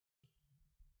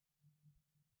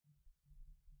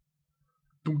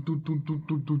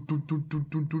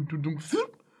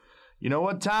You know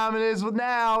what time it is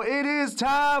now? It is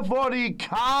time for the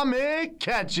Comic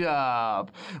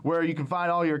Catch-Up, where you can find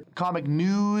all your comic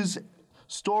news,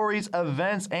 stories,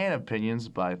 events, and opinions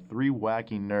by three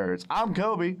wacky nerds. I'm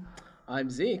Kobe. I'm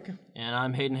Zeke. And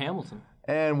I'm Hayden Hamilton.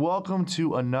 And welcome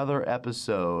to another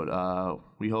episode.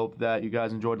 We hope that you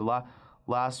guys enjoyed the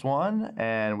last one,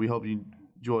 and we hope you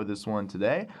enjoy this one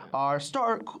today. Our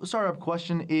startup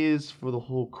question is for the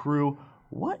whole crew.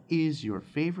 What is your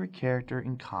favorite character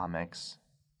in comics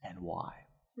and why?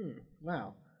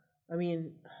 Wow. I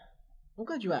mean, I'm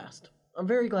glad you asked. I'm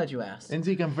very glad you asked. And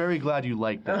Zeke, I'm very glad you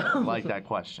liked that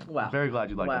question. Wow. I'm very glad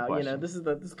you liked that question. Wow, this is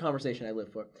the conversation I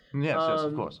live for. Yes,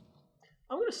 of course.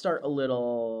 I'm going to start a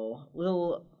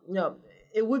little,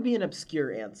 it would be an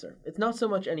obscure answer. It's not so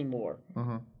much anymore.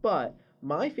 Mm-hmm. But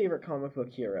my favorite comic book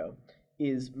hero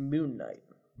is Moon Knight.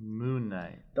 Moon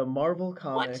Knight. The Marvel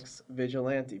Comics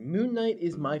vigilante. Moon Knight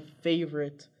is my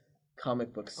favorite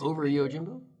comic book superhero. Over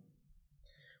Yojimbo?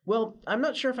 Well, I'm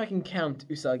not sure if I can count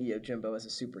Usagi Yojimbo as a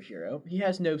superhero. He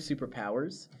has no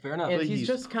superpowers. Fair enough. And he's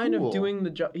just kind of doing the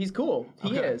job. He's cool.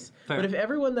 He is. Fair. But if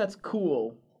everyone that's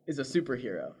cool is a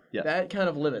superhero, that kind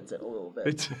of limits it a little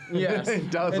bit. Yes, it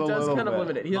does kind of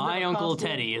limit it. My Uncle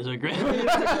Teddy is a great...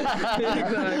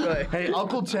 Exactly. Hey,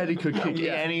 Uncle Teddy could kick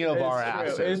any of our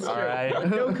asses, all right?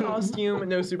 No costume,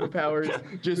 no superpowers.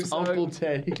 Just Uncle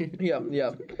Teddy. Yeah.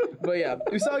 But yeah,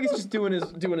 Usagi's just doing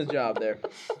his job there.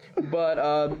 But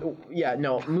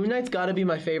Moon Knight's got to be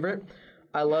my favorite.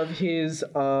 I love his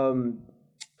kind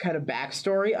of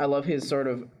backstory. I love his sort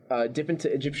of dip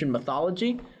into Egyptian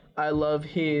mythology. I love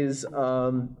his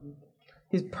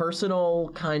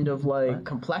personal kind of like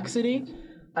complexity.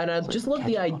 And I just love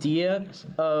the idea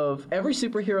of every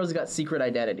superhero's got secret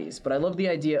identities, but I love the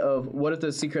idea of what if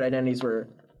those secret identities were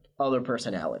other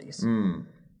personalities.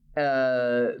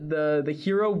 The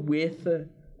hero with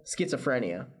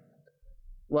schizophrenia,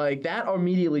 like that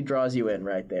immediately draws you in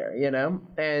right there,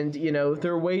 And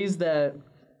there are ways that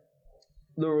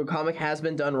the comic has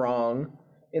been done wrong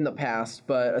in the past,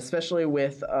 but especially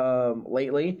with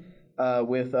lately.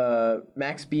 With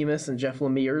Max Bemis and Jeff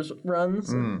Lemire's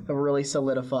runs have really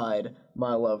solidified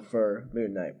my love for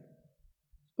Moon Knight.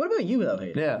 What about you, though,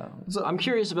 Hayden? Yeah. So I'm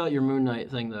curious about your Moon Knight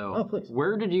thing, though. Oh, please.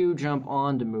 Where did you jump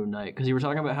on to Moon Knight? Because you were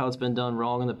talking about how it's been done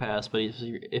wrong in the past, but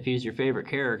if he's your favorite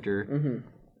character,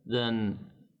 then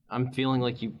I'm feeling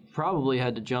like you probably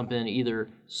had to jump in either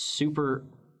super,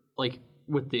 like,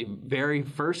 with the very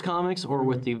first comics or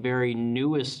with the very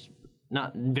newest,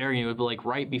 not very new, but like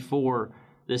right before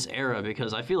this era,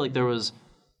 because I feel like there was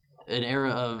an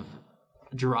era of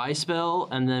dry spell,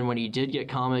 and then when he did get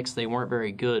comics, they weren't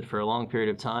very good for a long period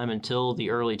of time until the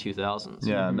early 2000s.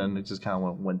 Yeah, and then it just kind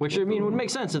of went. Which, I mean, would make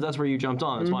sense if that's where you jumped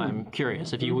on. That's why I'm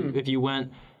curious. If you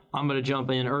went, I'm going to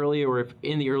jump in early, or if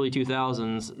in the early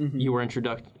 2000s you were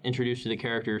introduced to the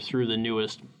character through the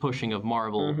newest pushing of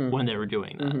Marvel when they were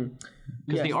doing that.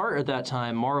 Because the art at that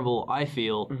time, Marvel, I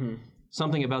feel,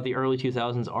 something about the early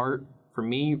 2000s art, for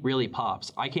me, really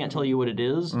pops. I can't tell you what it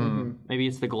is. Maybe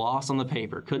it's the gloss on the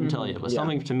paper. Couldn't tell you. But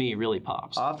something to me really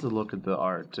pops. I'll have to look at the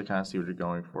art to kind of see what you're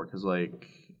going for. Because, like,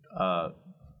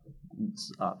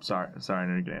 sorry, I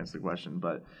know you can answer the question.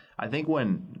 But I think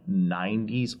when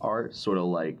 90s art sort of,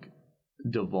 like,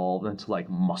 devolved into, like,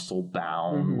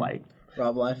 muscle-bound, like...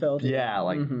 Rob Liefeld? Yeah,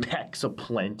 like pecs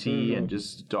aplenty and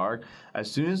just dark. As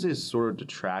soon as it sort of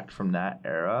detract from that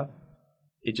era...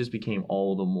 it just became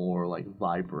all the more like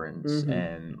vibrant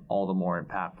and all the more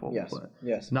impactful.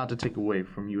 Yes. Not to take away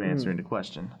from you answering the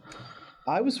question.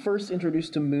 I was first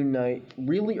introduced to Moon Knight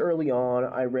really early on.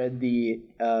 I read the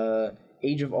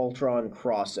Age of Ultron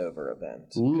crossover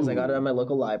event because I got it at my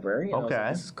local library. And I was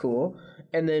like, this is cool.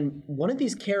 And then one of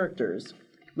these characters,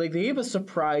 like they gave a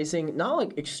surprising, not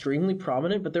like extremely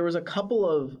prominent, but there was a couple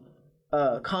of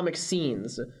comic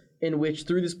scenes in which,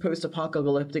 through this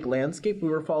post-apocalyptic landscape, we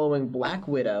were following Black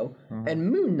Widow and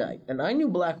Moon Knight. And I knew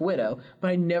Black Widow, but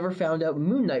I never found out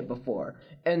Moon Knight before.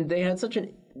 And they had such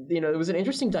an, it was an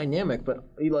interesting dynamic, but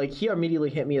like he immediately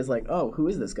hit me as like, oh, who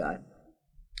is this guy?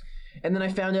 And then I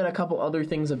found out a couple other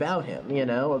things about him,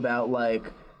 about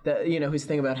like, that his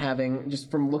thing about having, just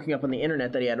from looking up on the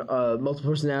internet, that he had multiple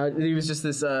personalities. He was just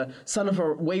this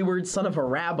wayward son of a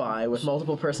rabbi with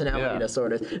multiple personality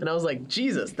disorders. And I was like,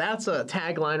 Jesus, that's a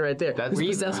tagline right there. He's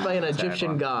possessed by an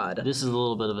Egyptian god. This is a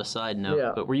little bit of a side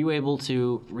note, but were you able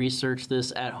to research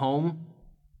this at home?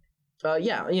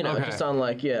 Just on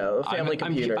like a family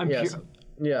computer.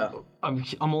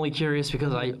 I'm only curious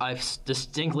because I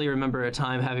distinctly remember a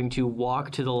time having to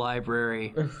walk to the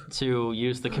library to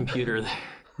use the computer there.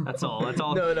 That's all. That's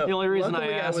all. No. The only reason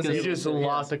Luckily, I I ask was is You just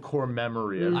lost a core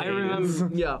memory. Of I remember.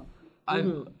 Yeah.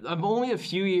 I'm only a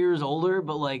few years older,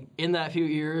 but like in that few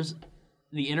years,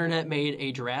 the internet made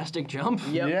a drastic jump.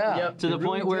 Yep. To the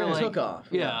point where like took off.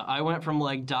 Yeah, I went from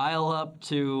like dial up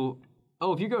to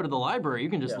if you go to the library, you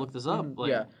can just look this up. Like,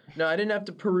 Yeah. No, I didn't have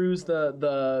to peruse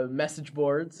the message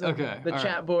boards. Okay, The all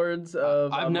chat right. boards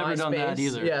of I've never done that MySpace.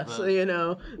 either, Yeah, but- so you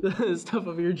know the stuff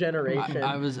of your generation.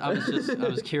 I was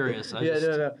curious.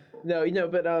 No,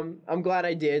 but I'm glad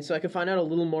I did, so I could find out a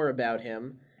little more about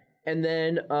him. And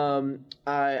then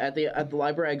at the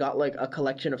library, I got like a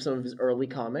collection of some of his early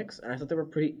comics, and I thought they were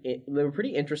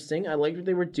pretty interesting. I liked what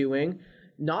they were doing.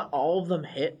 Not all of them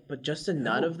hit, but just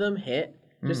enough of them hit.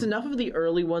 Just enough of the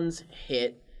early ones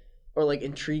hit, or like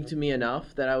intrigued me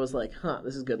enough that I was like,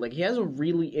 this is good. Like he has a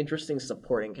really interesting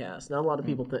supporting cast. Not a lot of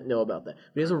people know about that,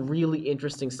 but he has a really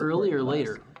interesting supporting Early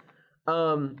or cast.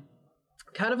 later?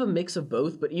 Kind of a mix of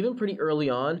both, but even pretty early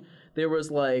on, there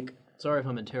was like. Sorry if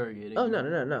I'm interrogating. Oh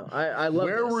no! I love.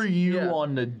 Where this. were you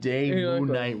on the day Exactly.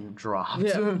 Moon Knight dropped?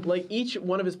 Yeah, like each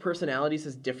one of his personalities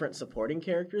has different supporting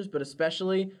characters, but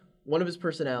especially one of his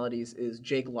personalities is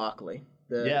Jake Lockley,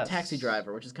 the taxi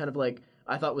driver, which is kind of like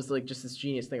I thought was like just this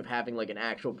genius thing of having like an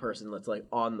actual person that's like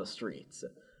on the streets,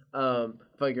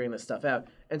 figuring this stuff out.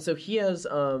 And so he has,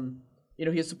 he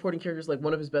has supporting characters like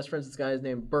one of his best friends. This guy is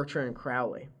named Bertrand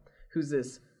Crowley, who's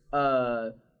this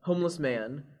homeless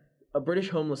man. A British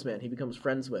homeless man he becomes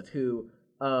friends with who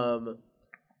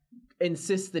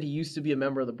insists that he used to be a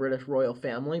member of the British royal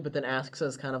family, but then asks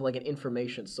as kind of like an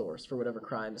information source for whatever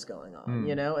crime is going on,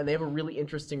 And they have a really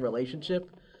interesting relationship,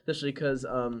 especially because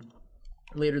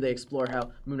later they explore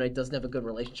how Moon Knight doesn't have a good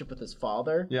relationship with his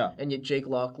father, and yet Jake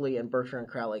Lockley and Bertrand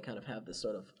Crowley kind of have this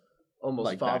sort of almost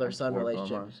like father-son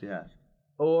relationship. Almost, yeah.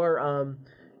 Or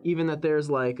even that there's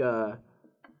like,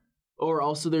 or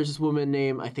also there's this woman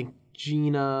named, I think,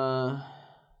 Gina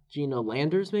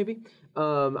Landers, maybe.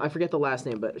 I forget the last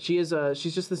name, but she's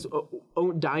just this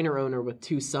diner owner with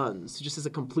two sons. She just has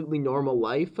a completely normal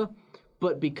life,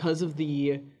 but because of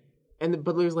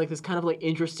but there's like this kind of like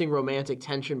interesting romantic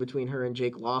tension between her and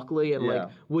Jake Lockley, and like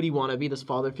would he want to be this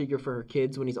father figure for her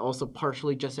kids when he's also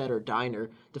partially just at her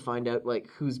diner to find out like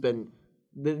who's been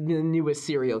the newest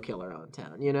serial killer on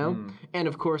town, And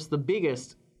of course the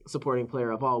biggest supporting player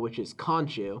of all, which is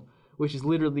Khonshu, which is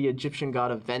literally the Egyptian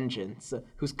god of vengeance,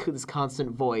 who's this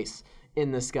constant voice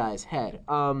in this guy's head.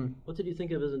 What did you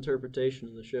think of his interpretation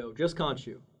in the show? Just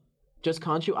Khonshu. Just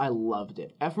Khonshu, I loved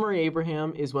it. F. Murray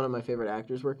Abraham is one of my favorite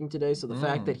actors working today, so the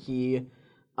fact that he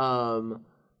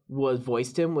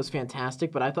voiced him was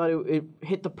fantastic, but I thought it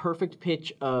hit the perfect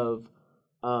pitch of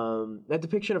that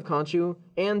depiction of Khonshu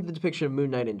and the depiction of Moon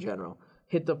Knight in general.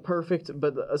 Hit the perfect,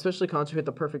 but especially Khonshu hit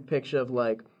the perfect pitch of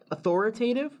like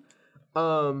authoritative,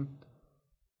 a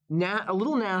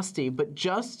little nasty, but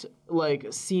just like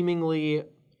seemingly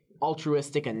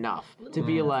altruistic enough to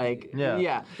be like,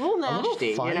 a little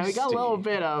nasty. He got a little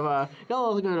bit of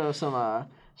some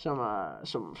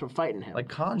fight in him. Like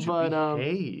Khonshu,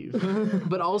 behave.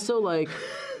 But also like,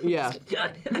 yeah.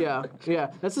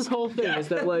 That's his whole thing. Is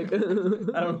that like? I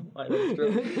don't know why that's true.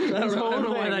 I don't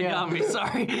know why that got me.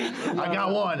 Sorry. I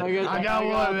got one. I got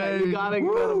one, baby. You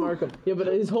gotta mark him. Yeah, but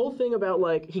his whole thing about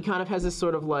like he kind of has this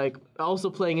sort of like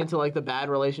also playing into like the bad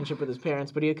relationship with his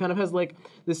parents, but he kind of has like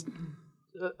this.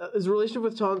 His relationship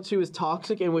with Khonshu is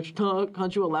toxic, in which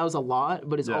Khonshu allows a lot,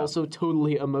 but is also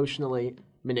totally emotionally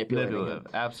manipulating him.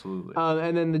 Absolutely.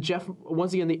 And then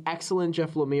the excellent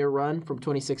Jeff Lemire run from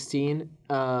 2016,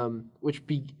 which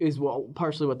is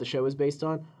partially what the show is based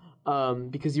on.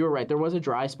 Because you were right, there was a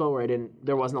dry spell where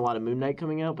there wasn't a lot of Moon Knight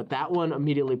coming out, but that one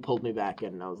immediately pulled me back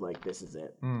in, and I was like, this is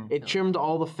it. It trimmed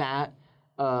all the fat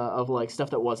of like stuff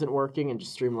that wasn't working and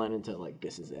just streamlined into like,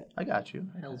 this is it. I got you.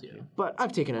 Hells yeah. But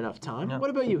I've taken enough time. Yeah.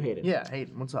 What about you, Hayden? Yeah,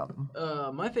 Hayden, what's up?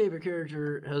 My favorite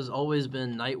character has always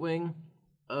been Nightwing.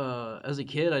 As a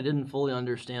kid, I didn't fully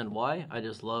understand why. I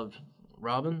just loved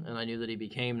Robin, and I knew that he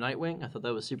became Nightwing. I thought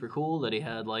that was super cool that he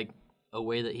had like a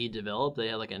way that he developed. They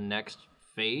had like a next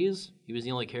phase. He was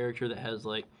the only character that has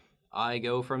like, I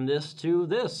go from this to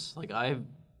this. Like I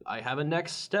have a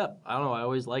next step. I don't know. I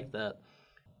always liked that.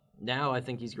 Now I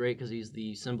think he's great because he's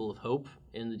the symbol of hope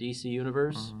in the DC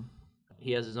universe. Mm-hmm.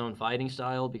 He has his own fighting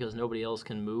style because nobody else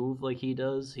can move like he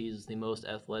does. He's the most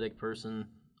athletic person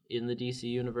in the DC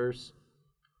universe.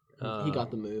 He got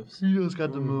the moves. He just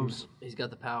got the moves. He's got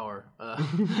the power.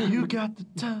 You got the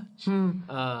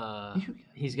touch.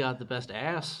 He's got the best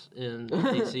ass in the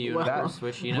DC universe,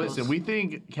 which, Listen, we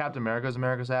think Captain America's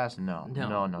America's ass? No.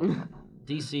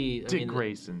 DC... Dick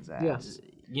Grayson's ass. Yes.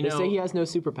 They say he has no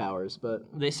superpowers, but...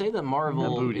 They say that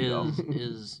Marvel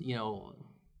is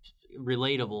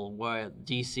relatable why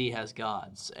DC has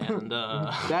gods and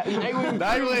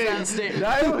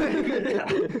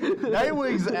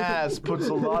Nightwing's ass puts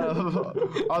a lot of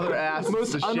other asses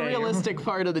most to shame. unrealistic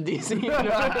part of the DC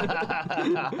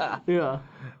universe. Yeah.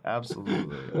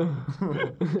 Absolutely.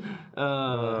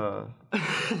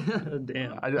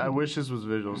 damn. I wish this was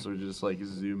visual, so we just like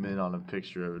zoom in on a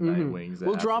picture of Nightwing's.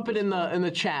 We'll drop it in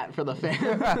the chat for the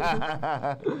fans.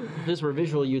 If this were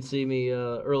visual, you'd see me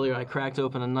earlier. I cracked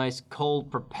open a nice cold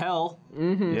Propel.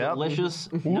 Yep. Delicious.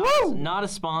 Not a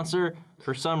sponsor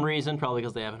for some reason, probably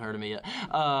because they haven't heard of me yet.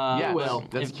 Yeah, will.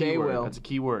 That's If they will. That's a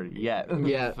key word. Yet.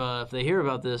 Yeah. If they hear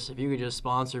about this, if you could just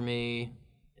sponsor me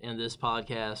in this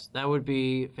podcast, that would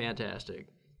be fantastic.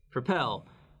 Propel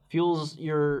fuels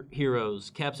your heroes.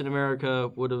 Captain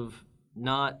America would have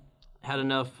not had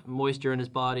enough moisture in his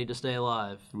body to stay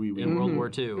alive in World War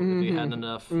II if he hadn't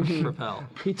enough Propel.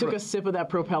 He took a sip of that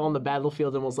Propel on the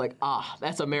battlefield and was like,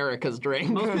 that's America's drink.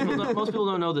 Most people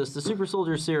don't know this. The super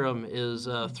soldier serum is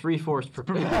 3/4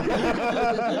 Propel.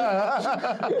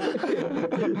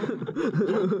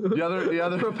 The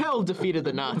other Propel defeated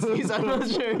the Nazis. I'm not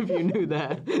sure if you knew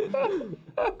that.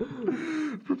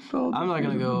 I'm not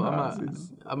gonna go.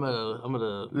 I'm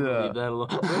gonna leave that alone.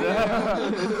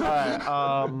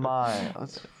 All right.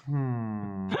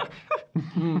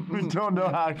 We don't know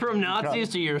how. From Nazis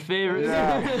to your favorite.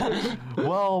 Yeah.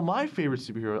 Well, my favorite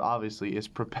superhero obviously is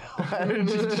Propel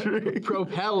Energy Drink.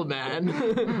 Propel Man.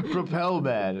 Propel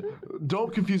Man.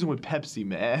 Don't confuse him with Pepsi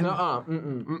Man.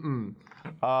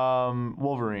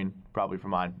 Wolverine, probably for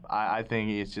mine. I think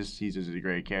he's just a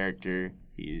great character.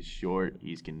 He is short.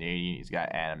 He's Canadian. He's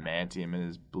got adamantium in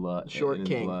his blood. Short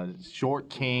King. Short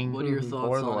King. What are your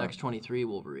thoughts on X-23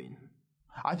 Wolverine?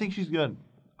 I think she's good.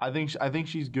 I think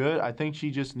she's good. I think she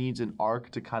just needs an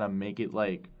arc to kind of make it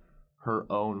like her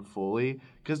own fully,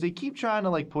 because they keep trying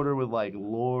to like put her with like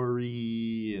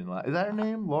Lori and is that her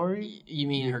name? Lori? You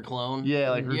mean her clone? Yeah,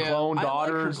 like her clone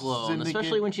daughter. I like her clone,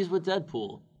 especially when she's with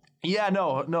Deadpool. Yeah,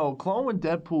 no, clone with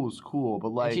Deadpool is cool, but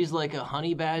like and she's like a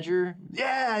honey badger.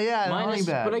 Yeah, honey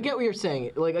badger. But I get what you're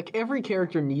saying. Like every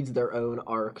character needs their own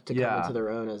arc to come into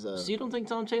their own as a. So you don't think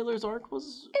Tom Taylor's arc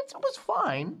was? It was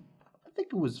fine. I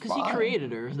think it was fine. Because he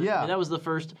created her. Yeah. I mean, that was the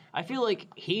first. I feel like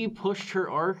he pushed her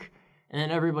arc, and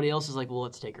then everybody else is like, well,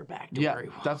 let's take her back to where he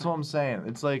was. That's what I'm saying.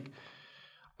 It's like,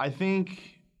 I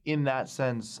think in that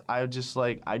sense, I just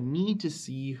like, I need to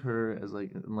see her as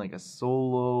like in like a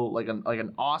solo, like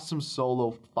an awesome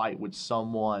solo fight with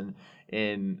someone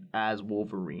as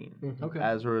Wolverine. Okay.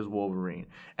 As her as Wolverine.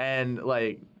 And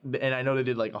I know they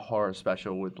did like a horror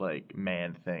special with like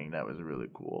Man-Thing that was really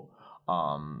cool.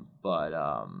 I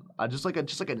just like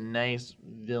a nice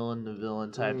villain to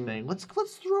villain type thing. Let's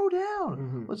throw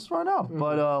down. Let's throw down.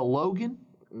 But Logan,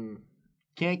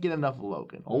 can't get enough of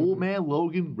Logan. Old man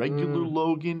Logan, regular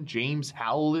Logan, James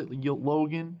Howlett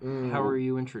Logan. How were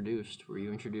you introduced? Were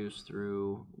you introduced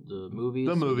through the movies?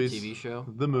 The movies. The TV show?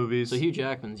 The movies. So Hugh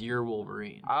Jackman's your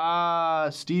Wolverine.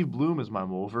 Steve Bloom is my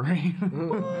Wolverine.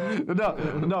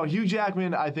 No, Hugh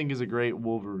Jackman I think is a great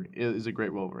Wolverine.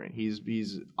 Wolverine.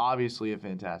 He's obviously a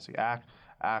fantastic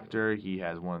actor. He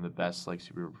has one of the best like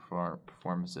super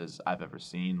performances I've ever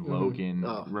seen. Logan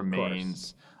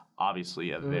remains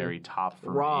obviously a very top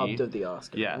for robbed me. of the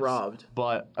Oscar. Yes. Robbed.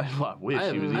 But I wish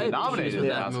he was even nominated for for the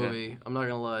that Oscar. movie. I'm not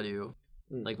gonna lie to you.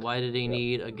 Like, why did he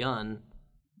need a gun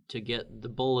to get the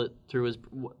bullet through his?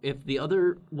 If the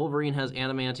other Wolverine has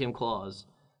adamantium claws,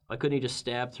 why couldn't he just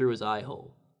stab through his eye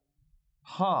hole?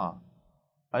 Huh.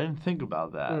 I didn't think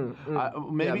about that.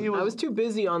 Maybe it was. I was too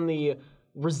busy on the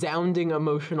resounding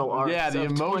emotional arcs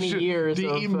of 20 years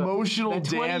emotional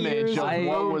damage of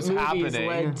what was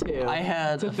happening. I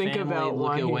had to think family about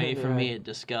look away from me at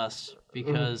disgust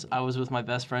because I was with my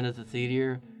best friend at the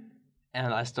theater,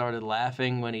 and I started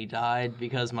laughing when he died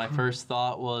because my first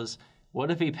thought was, what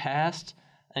if he passed?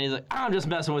 And he's like, I'm just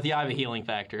messing with you. I have a healing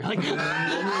factor. Like,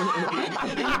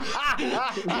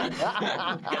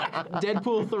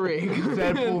 Deadpool 3.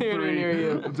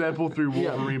 Deadpool 3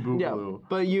 Wolverine Boogaloo.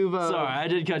 But you've... sorry, I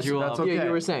did cut you off. Okay. Yeah,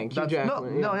 you were saying Hugh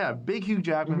Jackman. Big Hugh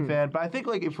Jackman fan. But I think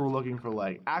like if we're looking for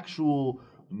like actual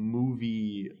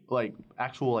movie, like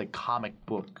actual like comic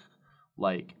book,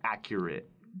 like accurate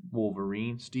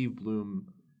Wolverine, Steve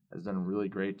Bloom has done a really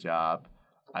great job.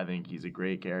 I think he's a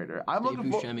great character. Steve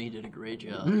Buscemi did a great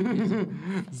job.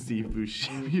 Steve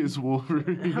Buscemi is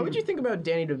Wolverine. How would you think about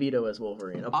Danny DeVito as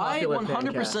Wolverine? I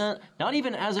 100%, not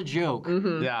even as a joke.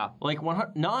 Yeah. Like,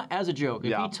 not as a joke.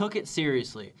 If he took it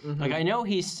seriously. Like, I know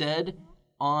he said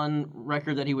on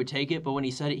record that he would take it, but when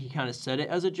he said it, he kind of said it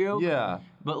as a joke. Yeah.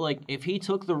 But, like, if he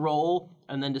took the role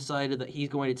and then decided that he's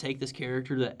going to take this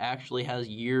character that actually has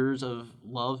years of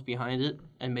love behind it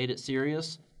and made it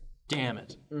serious, damn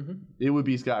it. Mm-hmm. It would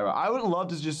be Skyrock. I would love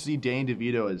to just see Danny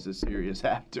DeVito as a serious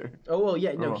actor. Oh, well,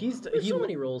 yeah. No, There's so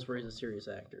many roles where he's a serious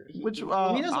actor. He does a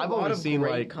lot of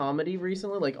great comedy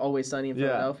recently, like Always Sunny in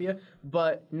Philadelphia.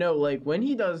 But, no, like, when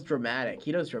he does dramatic,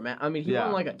 he does dramatic. I mean, he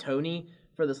won, like, a Tony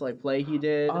for this, like, play he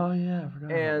did. Oh, yeah. I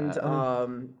forgot about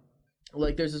that.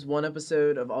 Like, there's this one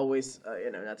episode of Always,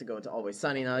 not to go into Always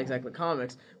Sunny, not exactly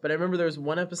comics, but I remember there was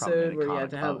one episode where he had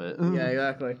to have... Yeah,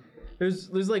 exactly.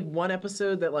 There's like one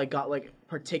episode that like got like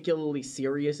particularly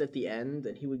serious at the end,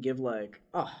 and he would give like,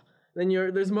 then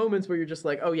there's moments where you're just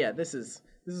like, oh yeah, this is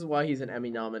why he's an Emmy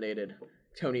nominated,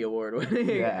 Tony Award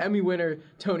winning, Emmy winner,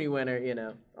 Tony winner,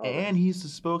 And he's the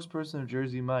spokesperson of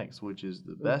Jersey Mike's, which is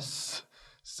the best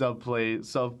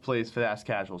sub-place, fast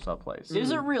casual sub-place.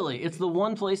 Is it really? It's the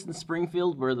one place in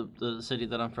Springfield, where the city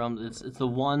that I'm from, it's the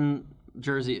one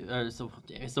Jersey,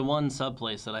 it's the one sub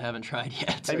place that I haven't tried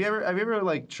yet. Have you ever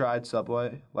like tried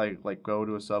Subway? Like go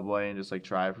to a Subway and just like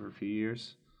try it for a few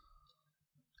years?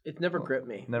 It's never gripped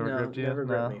me. Gripped you? Never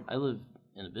gripped me. I live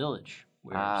in a village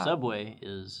where Subway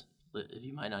is. If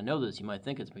you might not know this, you might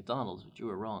think it's McDonald's, but you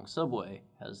are wrong. Subway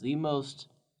has the most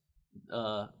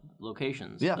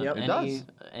locations of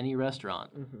any restaurant,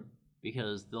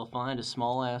 because they'll find a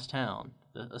small ass town,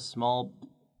 a small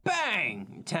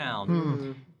bang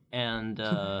town. And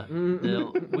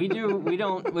we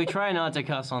try not to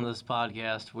cuss on this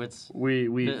podcast.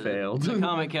 We failed. The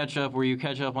comic catch up where you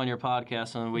catch up on your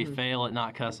podcast and we fail at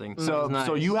not cussing.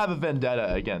 So you have a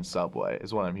vendetta against Subway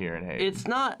is what I'm hearing. Hey, it's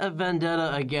not a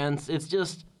vendetta against. It's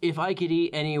just if I could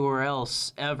eat anywhere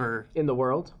else ever in the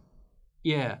world,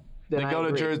 yeah. Then go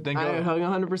to Jersey. I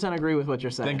 100% agree with what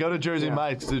you're saying. Then go to Jersey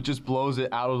Mike's. It just blows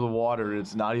it out of the water.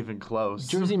 It's not even close.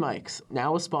 Jersey Mike's,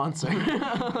 now a sponsor.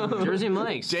 Jersey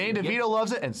Mike's. Danny DeVito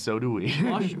loves it, and so do we.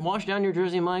 Wash down your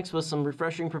Jersey Mike's with some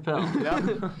refreshing Propel.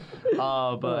 Yep.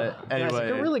 But anyway, guys,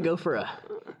 you could really go for a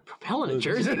Propel and a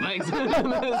Jersey Mike's. Is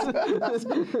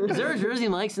there a Jersey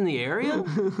Mike's in the area?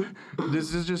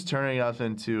 This is just turning us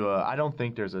into. I don't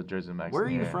think there's a Jersey Mike's. Where are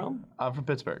you from? I'm from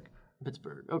Pittsburgh.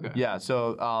 Pittsburgh. Okay. Yeah,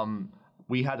 so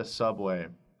we had a Subway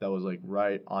that was like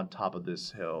right on top of this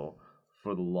hill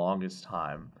for the longest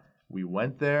time. I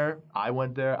went there, I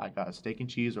got a steak and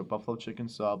cheese or buffalo chicken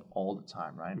sub all the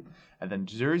time, right? And then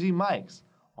Jersey Mike's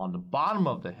on the bottom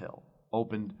of the hill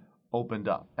opened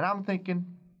up. And I'm thinking,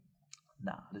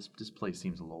 nah, this place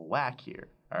seems a little whack here,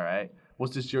 all right?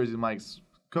 What's this Jersey Mike's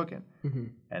cooking?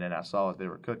 And then I saw what they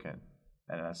were cooking.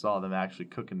 And then I saw them actually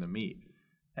cooking the meat.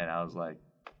 And I was like,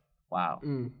 wow,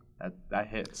 that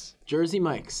hits. Jersey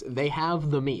Mike's, they have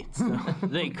the meats.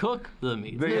 They cook the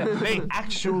meats. They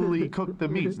actually cook the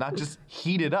meats, not just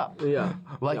heat it up. Yeah,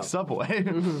 like Subway.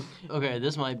 Okay,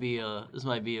 this might be a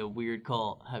weird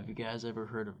call. Have you guys ever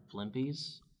heard of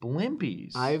Blimpies?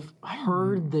 Blimpies. I've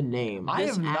heard the name. I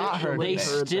have not heard. They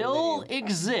still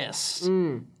exist.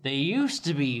 They used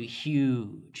to be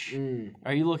huge.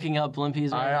 Are you looking up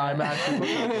Blimpies? I'm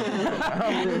actually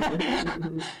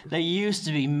looking up. They used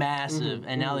to be massive,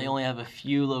 and now they only have a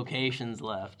few locations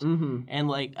left. And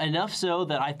like enough so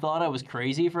that I thought I was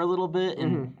crazy for a little bit,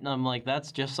 and I'm like,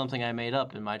 that's just something I made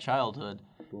up in my childhood.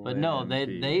 But no,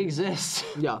 they exist.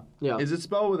 Yeah. Is it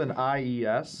spelled with an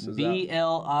I-E-S?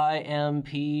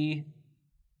 Blimpsie.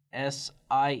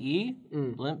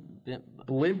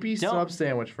 Blimpie Sub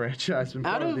Sandwich franchise been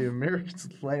part of the American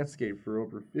landscape for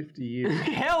over 50 years.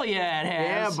 Hell yeah, it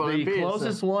has. Yeah, the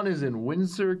closest one is in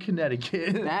Windsor,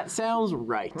 Connecticut. That sounds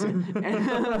right. So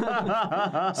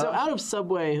out of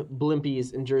Subway,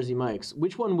 Blimpies, and Jersey Mike's,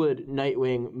 which one would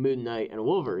Nightwing, Moon Knight, and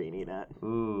Wolverine eat at?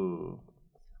 Ooh.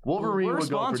 Wolverine We're would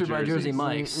sponsored go for by Jersey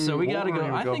Mike's, so we gotta go.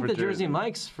 I think the Jersey Jersey.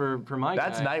 Mike's for my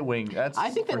That's guy. Nightwing. I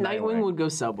think that Nightwing would go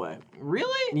Subway.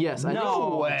 Really? Yes.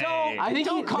 No way.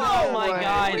 Don't call my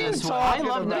guy this way. I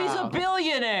love He's Nightwing. a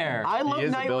billionaire. I love He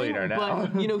is a Nightwing, billionaire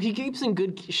now. but he keeps in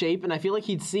good shape, and I feel like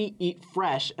he'd eat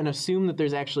fresh and assume that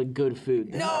there's actually good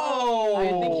food there. No, I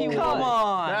think he would. Come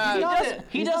on.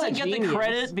 He doesn't not a get the genius.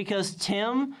 credit because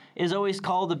Tim is always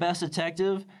called the best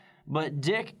detective. But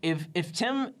Dick, if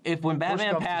when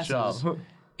Batman passes,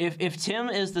 if Tim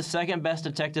is the second best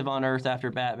detective on Earth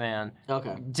after Batman,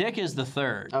 Dick is the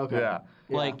third. Okay. Yeah.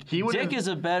 Like Dick is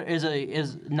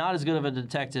not as good of a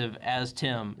detective as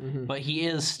Tim, but he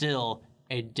is still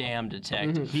a damn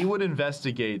detective. He would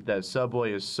investigate that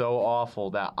Subway is so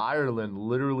awful that Ireland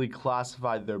literally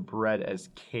classified their bread as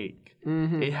cake.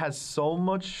 It has so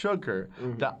much sugar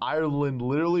that Ireland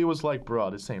literally was like,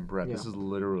 bro, this ain't bread. This is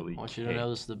literally I want cake. you to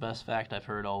know this is the best fact I've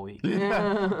heard all week.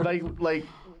 like.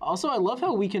 Also, I love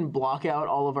how we can block out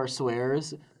all of our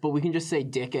swears, but we can just say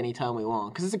dick anytime we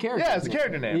want, because it's a character. Yeah, it's a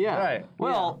character name. Yeah. Right.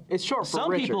 Well, it's short for some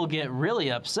Richard. people get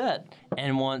really upset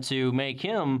and want to make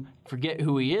him forget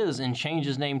who he is and change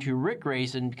his name to Rick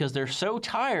Grayson because they're so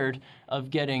tired of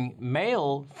getting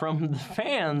mail from the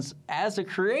fans as a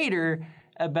creator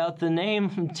about the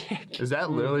name Dick. Is that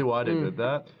literally why they did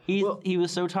that? He was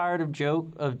so tired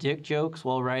of dick jokes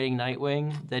while writing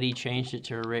Nightwing that he changed it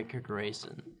to Rick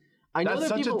Grayson. I know That's that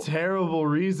such people, a terrible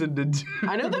reason to do.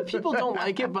 I know that people don't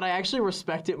like it, but I actually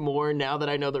respect it more now that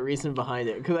I know the reason behind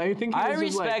it. Because I think I just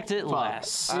respect like, it fuck.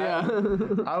 less. Yeah.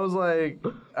 I was like,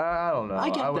 I don't know. I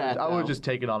get that, I would though. just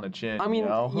take it on the chin. I mean, you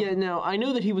know? yeah, no, I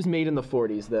know that he was made in the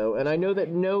 40s, though, and I know that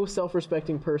no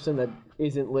self-respecting person that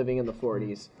isn't living in the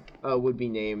 40s would be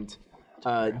named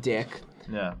Dick.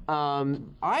 Yeah.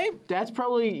 That's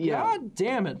probably, yeah. God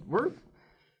damn it.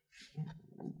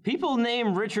 People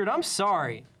named Richard, I'm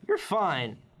sorry. You're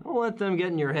fine. Don't let them get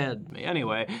in your head.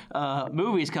 Anyway,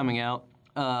 movies coming out.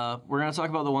 We're going to talk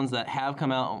about the ones that have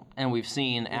come out and we've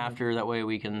seen after. That way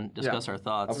we can discuss our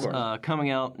thoughts. Of course. Coming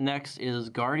out next is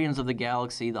Guardians of the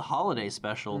Galaxy, the holiday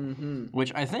special,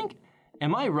 which I think,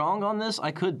 am I wrong on this?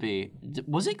 I could be.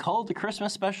 Was it called the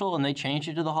Christmas special and they changed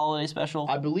it to the holiday special?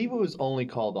 I believe it was only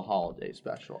called the holiday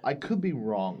special. I could be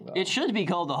wrong, though. It should be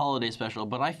called the holiday special,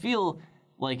 but I feel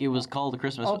like it was called the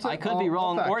Christmas. I could be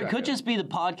wrong, I'll or it fact could check just be the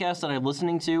podcast that I'm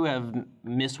listening to have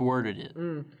misworded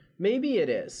it. Maybe it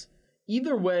is.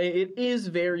 Either way, it is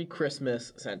very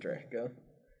Christmas-centric.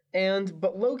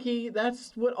 But Loki,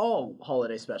 that's what all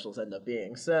holiday specials end up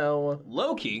being, so...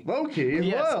 Loki? Loki?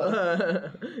 Yes,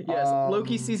 Well. yes,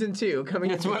 Loki Season 2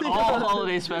 coming That's in. what all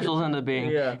holiday specials end up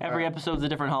being. Yeah. Every episode's a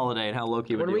different holiday and how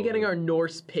Loki would When are we deal getting with our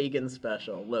Norse pagan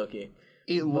special, Loki?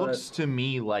 It looks to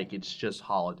me like it's just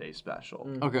holiday special.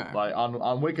 Okay. Like on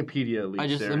Wikipedia at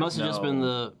least. it must have just been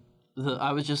the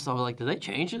I was like, did they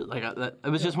change it? Like it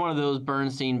was just one of those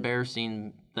Bernstein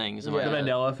Bearstein things. Yeah. The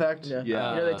Mandela effect. Yeah.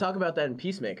 Yeah. You know, they talk about that in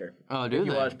Peacemaker. Oh, do If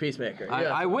you they? watch Peacemaker.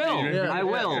 I will. Yeah. I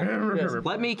will. Yes.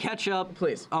 Let me catch up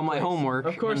Please. on my homework,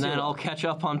 Of course and you then will. I'll catch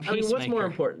up on I Peacemaker. mean, what's more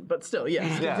important? But still,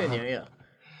 yes, Yeah. continue, yeah.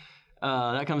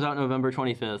 That comes out November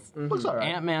 25th. Looks alright.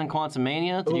 Ant-Man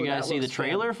Quantumania. Did Ooh, you guys that see the looks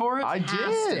trailer for it? I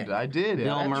did. Bill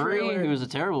Yeah. Murray, trailer- who's a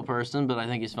terrible person, but I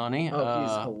think he's funny. Oh,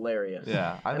 he's hilarious.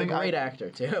 Yeah. I And think a great actor,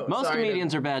 too. Most Sorry to-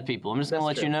 comedians are bad people. I'm just going to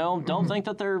That's let you true. know. Don't think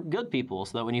that they're good people,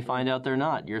 so that when you find out they're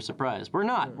not, you're surprised. We're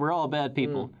not. We're all bad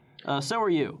people. So are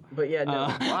you. But yeah,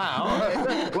 no.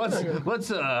 Wow.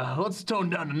 let's tone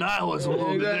down the nihilism a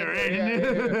little bit there,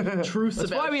 Aiden. Truths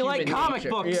That's about why we like human comic nature.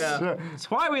 books. Yeah.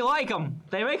 That's why we like them.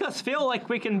 They make us feel like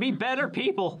we can be better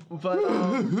people. But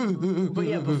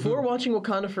yeah, before watching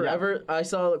Wakanda Forever, I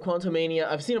saw Quantumania.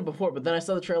 I've seen it before, but then I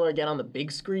saw the trailer again on the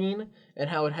big screen and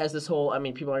how it has this whole. I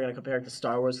mean, people are gonna compare it to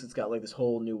Star Wars 'cause it's got like this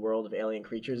whole new world of alien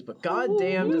creatures. But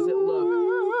goddamn, does it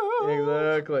look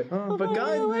exactly? But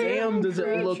goddamn, does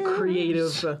it look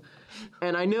creative?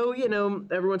 And I know,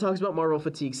 everyone talks about Marvel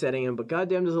fatigue setting in, but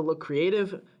goddamn, does it look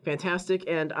creative, fantastic.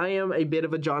 And I am a bit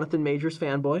of a Jonathan Majors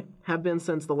fanboy. Have been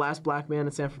since The Last Black Man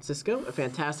in San Francisco. A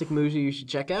fantastic movie you should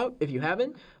check out if you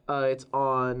haven't. It's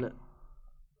on,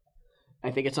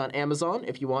 I think it's on Amazon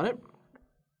if you want it.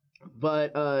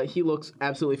 But he looks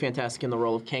absolutely fantastic in the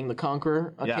role of Kang the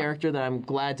Conqueror, a character that I'm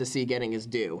glad to see getting his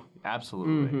due.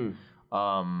 Absolutely.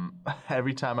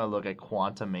 Every time I look at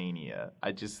Quantumania,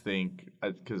 I just think,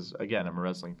 because again, I'm a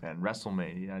wrestling fan,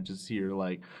 WrestleMania, I just hear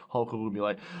like Hulk Hogan be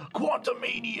like,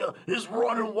 Quantumania is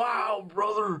running wild,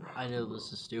 brother. I know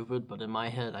this is stupid, but in my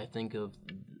head, I think of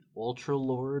Ultra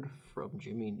Lord from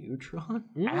Jimmy Neutron.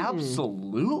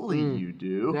 Absolutely, you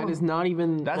do. That is not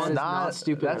even. That's that is not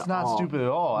stupid. That's at not all. stupid at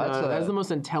all. No, that's the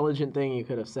most intelligent thing you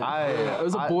could have said. It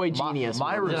was a boy genius.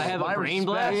 My moment. Did I have a my brain respect-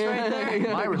 blast right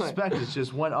there? My respect has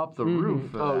just went up the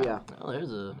roof. for Oh that. yeah. Well,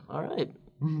 there's a. All right.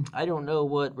 I don't know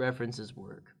what references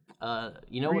work.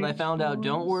 You know what I found out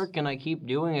don't work, and I keep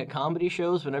doing at comedy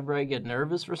shows whenever I get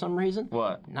nervous for some reason?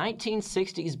 What?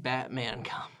 1960s Batman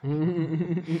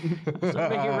comedy.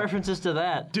 Start making references to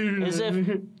that. As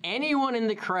if anyone in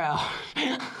the crowd,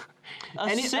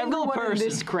 single Everyone person. in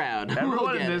this crowd. will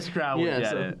Everyone get in this it. crowd would Yeah, get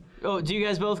so- it. Oh, do you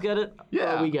guys both get it?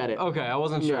 Yeah, we get it. Okay, I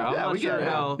wasn't sure. I'm Yeah, not we sure get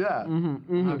it. how. Yeah. You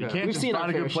can't We've just seen find our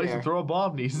a good fair place share. to throw a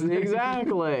bomb these days.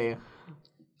 Exactly.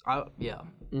 Yeah.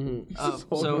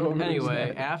 So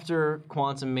anyway, after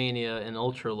Quantum Mania and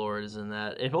Ultra Lord is in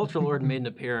that, if Ultra Lord made an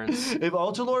appearance, If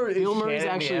Ultra Lord is Bill Murray's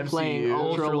canon in the actually playing MCU,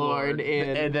 Ultra Lord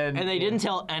and then and they didn't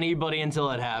tell anybody until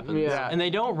it happened, Yeah. and they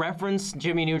don't reference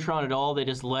Jimmy Neutron at all, they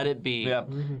just let it be. yeah,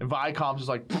 and Viacom's just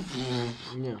like,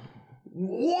 Yeah.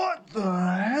 what the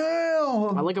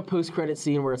hell? I like a post-credit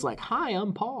scene where it's like, "Hi,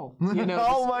 I'm Paul." You know,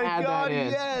 Oh just my add God, that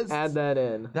in. yes. Add that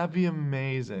in. That'd be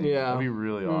amazing. Yeah. That'd be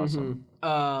really awesome.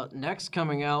 Next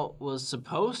coming out was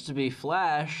supposed to be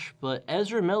Flash, but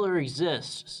Ezra Miller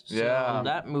exists. So Yeah.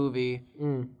 that movie.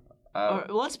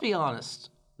 Let's be honest.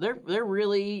 They're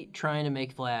really trying to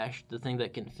make Flash the thing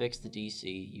that can fix the DC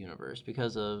universe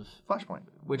because of Flashpoint.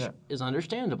 which Yeah. is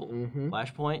understandable.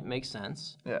 Flashpoint makes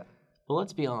sense. Yeah. But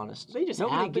let's be honest. They just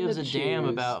nobody happen gives to a damn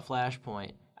choose. about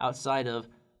Flashpoint outside of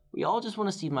we all just want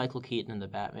to see Michael Keaton in the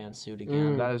Batman suit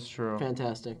again. That is true.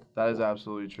 Fantastic. That is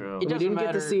absolutely true. It We doesn't didn't get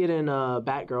matter. to see it in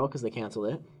Batgirl because they canceled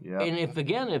it. Yep. And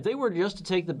if they were just to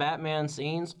take the Batman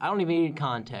scenes, I don't even need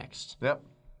context. Yep.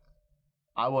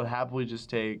 I would happily just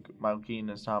take Michael Keaton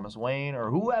as Thomas Wayne or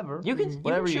whoever. You can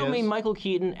whatever he show me is. Michael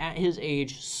Keaton at his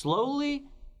age slowly,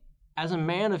 as a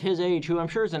man of his age, who I'm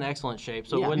sure is in excellent shape,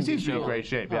 so Yeah. it He wouldn't be seems to be in shown. great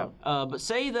shape, yeah. But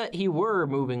say that he were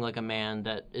moving like a man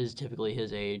that is typically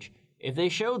his age. If they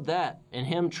showed that and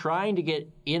him trying to get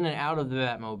in and out of the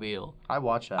Batmobile, I'd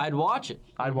watch that. I'd watch it.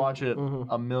 I'd watch it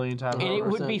a million times And it over.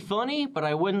 would be funny, but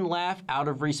I wouldn't laugh out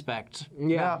of respect.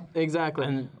 Yeah, exactly.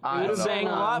 And I it's don't know. saying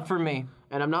a lot for me.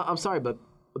 And I'm sorry, but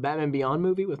a Batman Beyond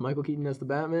movie with Michael Keaton as the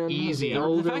Batman, Easy. the The fact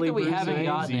elderly that we Bruce haven't Wayne,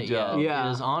 gotten it Easy yet job.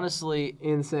 Yeah. is honestly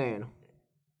insane.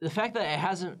 the fact that it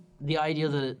hasn't. The idea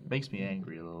that it, Makes me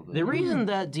angry a little bit. the reason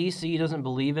that DC doesn't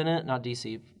believe in it, not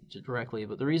DC directly,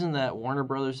 but the reason that Warner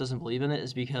Brothers doesn't believe in it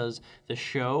is because the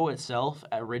show itself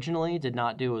originally did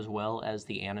not do as well as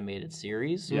the animated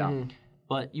series. Yeah.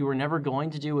 But you were never going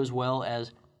to do as well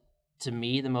as, to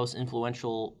me, the most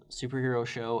influential superhero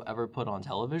show ever put on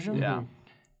television. Yeah.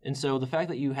 And so the fact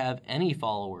that you have any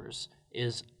followers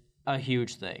is a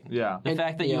huge thing. Yeah. The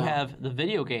fact that you yeah. have the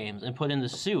video games and put in the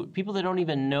suit, people that don't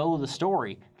even know the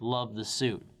story love the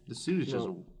suit. The suit is just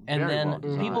And very then well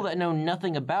designed. people that know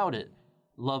nothing about it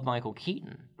love Michael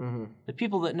Keaton. The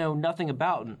people that know nothing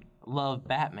about it love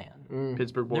Batman.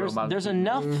 Pittsburgh Boyle There's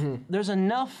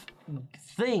enough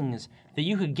things that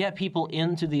you could get people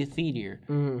into the theater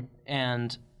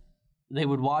and they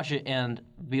would watch it and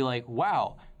be like,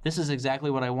 wow, this is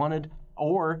exactly what I wanted,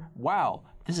 or wow,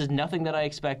 this is nothing that I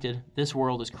expected. This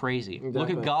world is crazy. Look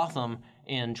at Gotham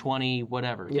in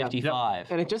 55.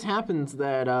 And it just happens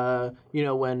that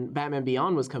when Batman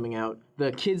Beyond was coming out,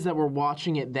 the kids that were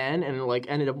watching it then and like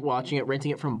ended up watching it,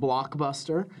 renting it from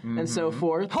Blockbuster and so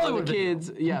forth, Hollywood are the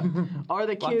kids. Yeah, are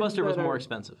the kids Blockbuster was that more are-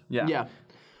 expensive. Yeah.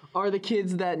 Are the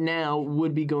kids that now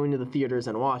would be going to the theaters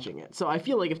and watching it. So I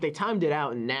feel like if they timed it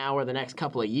out now or the next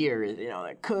couple of years,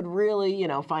 it could really,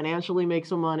 financially make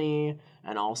some money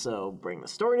and also bring the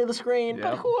story to the screen.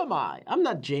 But who am I? I'm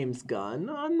not James Gunn.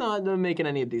 I'm not making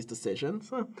any of these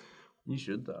decisions. You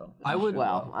should though. I would.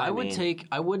 Well, I would mean- take.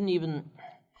 I wouldn't even.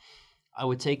 I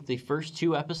would take the first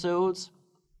 2 episodes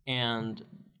and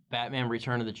Batman: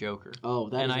 Return of the Joker. Oh,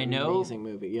 that and is I an know amazing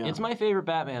movie. Yeah, it's my favorite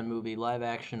Batman movie, live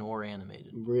action or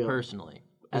animated. Really? Personally,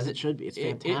 as it should be. It's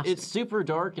fantastic. It's super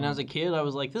dark, and as a kid, I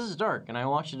was like, "This is dark," and I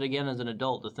watched it again as an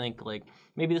adult to think like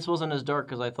maybe this wasn't as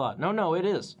dark as I thought. No, it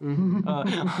is.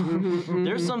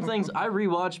 There's some things I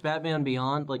rewatched Batman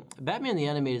Beyond. Like Batman the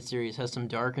Animated Series has some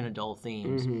dark and adult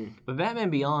themes, but Batman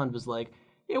Beyond was like,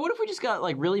 yeah, what if we just got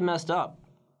like really messed up?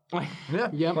 Like,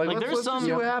 Yeah. Like, let's there's just some-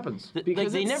 see what happens. because like,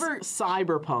 they it's never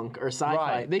cyberpunk or sci-fi.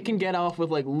 Right. They can get off with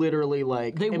like literally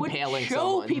like they wouldn't impaling show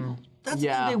someone. people. That's the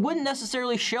Yeah. thing, they wouldn't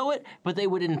necessarily show it, but they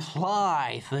would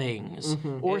imply things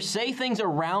or say things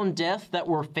around death that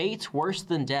were fates worse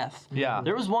than death. Yeah.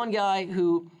 There was one guy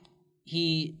who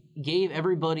he gave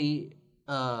everybody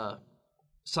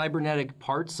cybernetic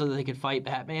parts so that they could fight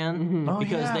Batman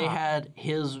because they had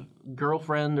his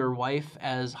girlfriend or wife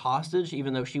as hostage,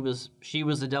 even though she was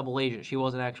a double agent. She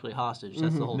wasn't actually hostage.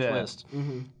 That's the whole twist.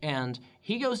 And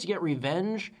he goes to get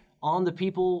revenge on the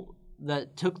people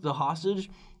that took the hostage,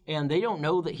 and they don't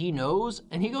know that he knows.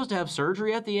 And he goes to have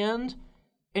surgery at the end,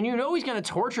 and he's going to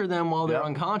torture them while they're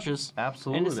unconscious.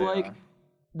 Absolutely. And it's they like. are.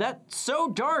 That's so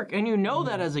dark, and you know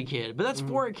that as a kid, but that's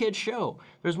for a kid's show.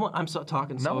 There's one. I'm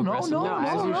talking so aggressively. No,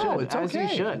 as you should. it's as you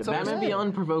okay. should. It's Batman okay.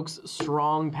 Beyond provokes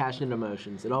strong, passionate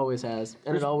emotions. It always has,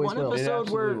 and it always One will. episode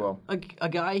where absolutely will. a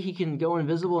guy, he can go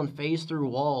invisible and phase through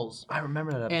walls. I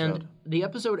remember that episode. And the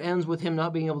episode ends with him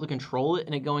not being able to control it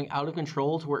and it going out of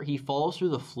control to where he falls through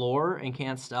the floor and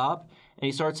can't stop. And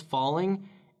he starts falling.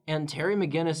 And Terry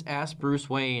McGinnis asks Bruce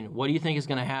Wayne, what do you think is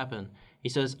going to happen? He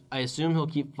says, I assume he'll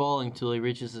keep falling till he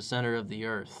reaches the center of the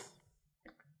earth.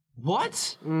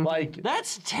 What? Like,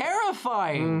 that's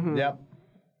terrifying. Yep.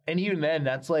 And even then,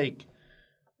 that's like,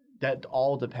 that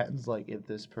all depends, like, if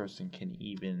this person can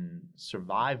even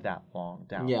survive that long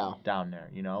down there,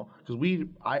 you know? Because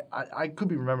I could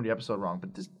be remembering the episode wrong,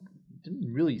 but this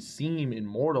didn't really seem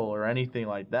immortal or anything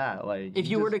like that. Like,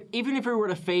 even if we were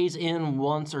to phase in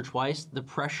once or twice, the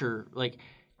pressure, like...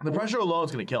 The pressure alone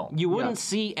is going to kill him. You wouldn't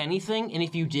see anything, and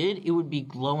if you did, it would be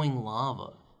glowing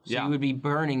lava. So you would be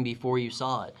burning before you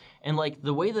saw it. And, like,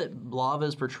 the way that lava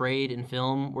is portrayed in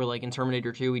film, where, like, in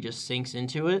Terminator 2, he just sinks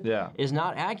into it, is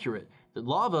not accurate. The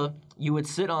lava, you would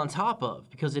sit on top of,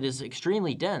 because it is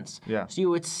extremely dense. Yeah. So you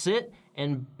would sit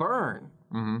and burn.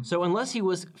 Mm-hmm. So unless he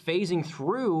was phasing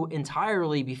through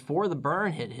entirely before the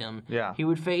burn hit him, he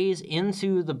would phase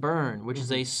into the burn, which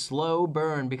is a slow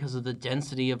burn because of the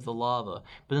density of the lava.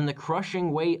 But then the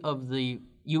crushing weight of the...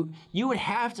 You would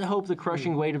have to hope the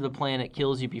crushing weight of the planet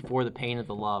kills you before the pain of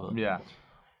the lava. Yeah.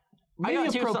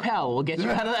 Maybe a propel will get you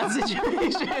out of that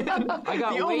situation.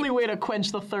 The only way to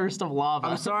quench the thirst of lava.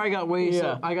 I'm sorry I got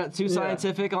I got too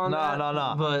scientific on that.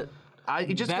 No. But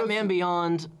Batman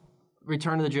Beyond...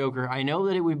 Return of the Joker, I know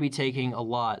that it would be taking a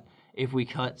lot if we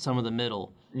cut some of the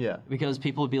middle. Yeah. Because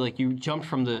people would be like, you jumped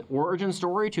from the origin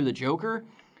story to the Joker?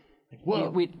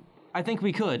 Well, I think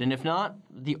we could. And if not,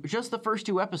 just the first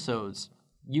 2 episodes,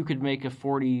 you could make a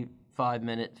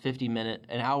 45-minute, 50-minute,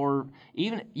 an hour,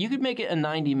 even, you could make it a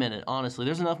 90-minute, honestly.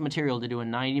 There's enough material to do a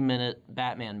 90-minute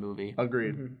Batman movie.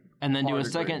 Agreed. And then do a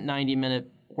second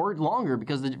 90-minute, or longer,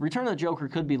 because the Return of the Joker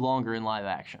could be longer in live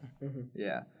action. Mm-hmm.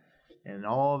 Yeah. And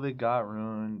all of it got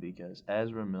ruined because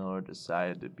Ezra Miller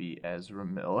decided to be Ezra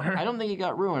Miller. I don't think it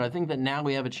got ruined. I think that now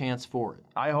we have a chance for it.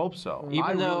 I hope so.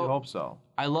 I really hope so.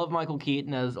 I love Michael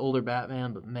Keaton as older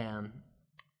Batman, but man,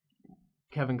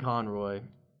 Kevin Conroy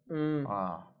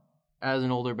as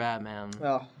an older Batman.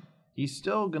 He's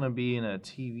still going to be in a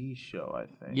TV show, I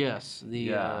think. Yes.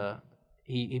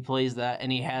 He plays that,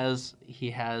 and he has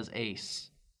Ace.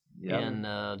 In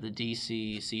the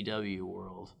DC CW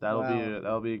world.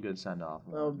 That'll be a good send off.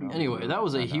 Anyway, that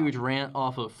was a huge rant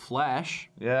off of Flash.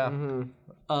 Yeah. Mm-hmm.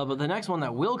 But the next one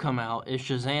that will come out is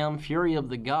Shazam: Fury of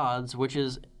the Gods, which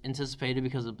is anticipated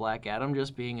because of Black Adam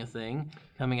just being a thing,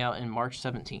 coming out in March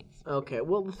 17th. Okay.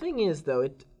 Well, the thing is, though,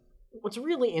 what's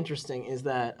really interesting is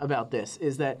that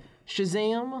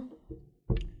Shazam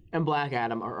and Black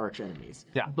Adam are arch enemies.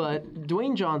 Yeah. But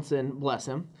Dwayne Johnson, bless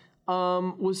him,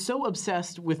 was so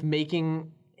obsessed with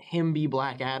making him be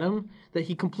Black Adam that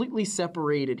he completely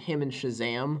separated him and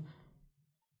Shazam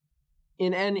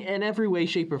in every way,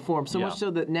 shape, or form. So much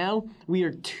so that now we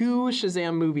are 2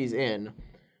 Shazam movies in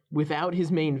without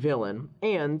his main villain.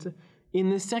 And in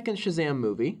this second Shazam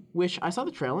movie, which I saw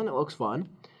the trailer and it looks fun,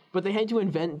 but they had to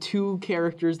invent 2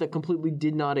 characters that completely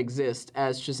did not exist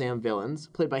as Shazam villains,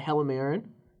 played by Helen Mirren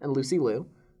and Lucy Liu.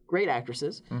 Great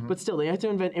actresses, but still, they have to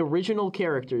invent original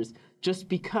characters just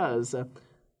because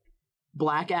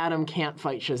Black Adam can't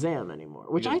fight Shazam anymore.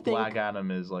 Which I think Black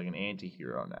Adam is like an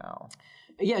anti-hero now.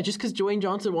 Yeah, just because Dwayne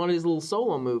Johnson wanted his little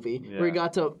solo movie where he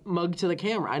got to mug to the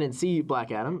camera. I didn't see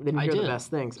Black Adam. Didn't hear the best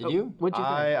things. Did you? What'd you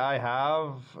think? I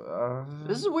have.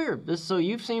 This is weird. So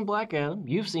you've seen Black Adam.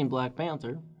 You've seen Black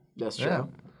Panther. That's true.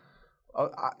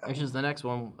 Which is the next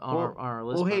one on our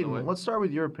list. Well, Hayden, let's start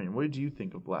with your opinion. What did you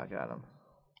think of Black Adam?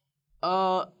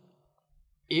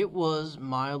 It was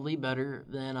mildly better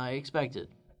than I expected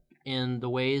in the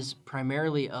ways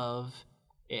primarily of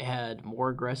it had more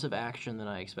aggressive action than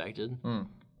I expected,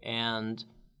 and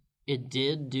it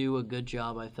did do a good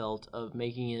job, I felt, of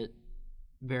making it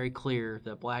very clear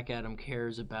that Black Adam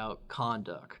cares about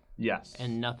conduct. Yes.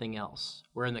 And nothing else.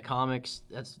 Where in the comics,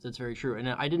 that's very true. And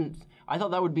I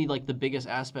thought that would be like the biggest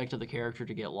aspect of the character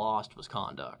to get lost was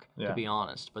conduct, to be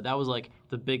honest. But that was like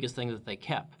the biggest thing that they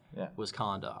kept was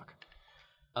conduct.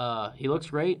 He looks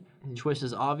great. Twist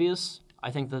is obvious.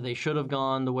 I think that they should have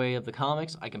gone the way of the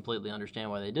comics. I completely understand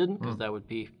why they didn't, because that would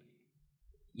be...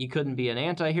 You couldn't be an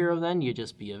anti-hero then, you'd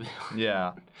just be a villain.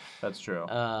 Yeah, that's true.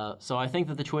 So I think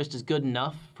that the twist is good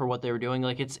enough for what they were doing.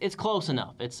 Like it's close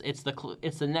enough. It's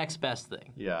the next best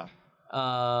thing. Yeah.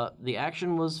 The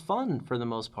action was fun for the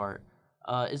most part.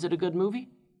 Is it a good movie?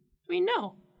 I mean,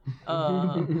 no.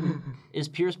 Is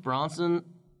Pierce Brosnan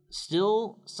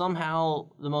still somehow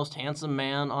the most handsome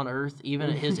man on Earth, even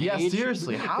at his age? Yeah,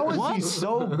 seriously. How is he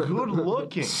so good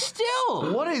looking?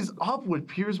 Still! What is up with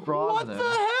Pierce Brosnan? What the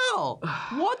hell?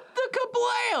 What the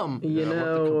kablam? What the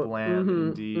kablam,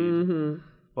 indeed.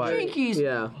 Jinkies,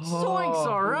 zoinks,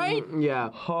 all right? Yeah.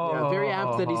 Very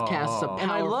apt that he's cast a powerful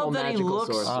and I love that he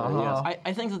looks. Yes.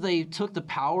 I think that they took the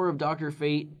power of Dr.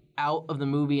 Fate out of the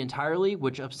movie entirely,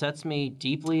 which upsets me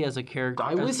deeply as a character.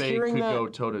 Dr. Fate could go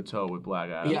toe-to-toe with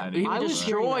Black Adam. Yeah, he would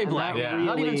destroy Black Adam.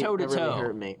 Not even toe-to-toe. That really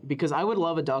hurt me, because I would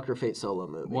love a Dr. Fate solo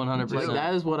movie. 100%. Like,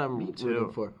 that is what I'm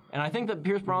rooting for. And I think that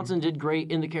Pierce Brosnan did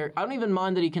great in the character. I don't even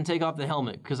mind that he can take off the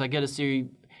helmet, because I get to see...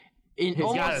 Pierce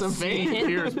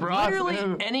Brosnan.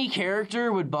 Literally any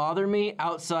character would bother me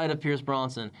outside of Pierce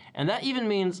Brosnan, and that even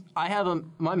means I have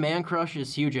my man crush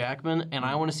is Hugh Jackman, and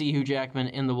I want to see Hugh Jackman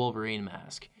in the Wolverine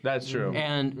mask. That's true.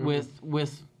 And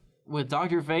with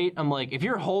Dr. Fate, I'm like, if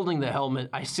you're holding the helmet,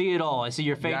 I see it all. I see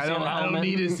your face in the helmet. I don't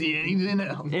need to see anything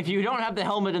else. If you don't have the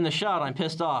helmet in the shot, I'm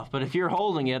pissed off. But if you're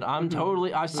holding it, I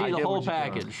see the whole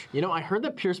package. You know, I heard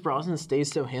that Pierce Brosnan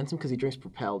stays so handsome because he drinks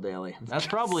Propel daily. That's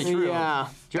probably true. Yeah.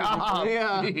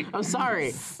 Yeah. I'm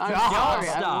sorry.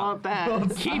 I want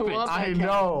that. Keep it. I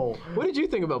know. What did you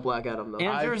think about Black Adam, though?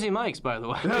 And Jersey Mike's, by the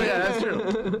way. No, yeah, that's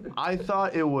true. I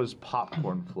thought it was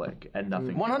popcorn flick and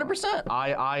nothing.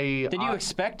 100%. Did you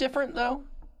expect different, though?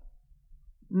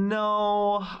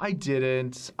 No, I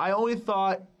didn't. I only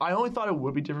thought it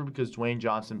would be different because Dwayne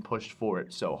Johnson pushed for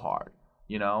it so hard,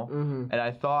 you know? And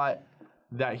I thought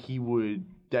that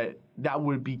that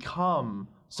would become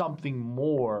something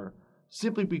more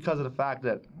simply because of the fact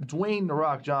that Dwayne "The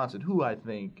Rock" Johnson, who I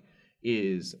think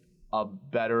is a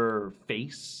better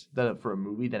face for a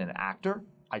movie than an actor.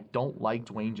 I don't like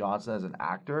Dwayne Johnson as an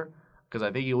actor because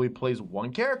I think he only plays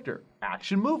one character,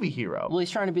 action movie hero. Well,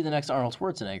 he's trying to be the next Arnold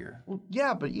Schwarzenegger. Well,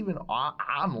 yeah, but even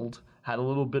Arnold had a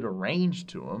little bit of range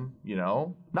to him, you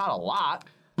know? Not a lot,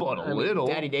 but a little.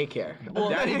 Daddy Daycare. Well,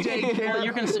 Daddy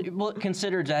Daycare. Well,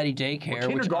 consider Daddy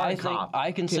Daycare, which Kindergarten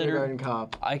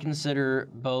Cop. I consider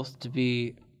both to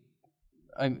be...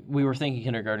 we were thinking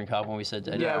Kindergarten Cop when we said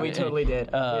Daddy. Yeah, we totally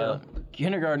did.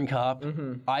 Kindergarten Cop,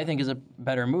 I think, is a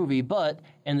better movie, but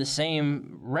in the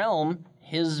same realm,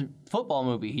 his football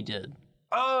movie he did.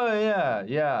 Oh,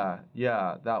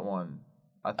 yeah, that one.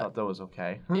 I thought that was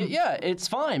okay. Yeah, it's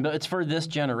fine, but it's for this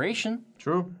generation.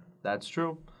 True, that's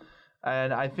true.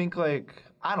 And I think,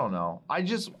 I don't know.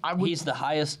 He's the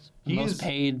highest, most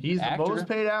paid actor. He's the most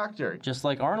paid actor. Just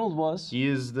like Arnold was. He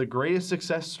is the greatest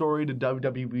success story the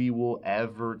WWE will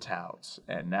ever tout.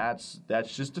 And that's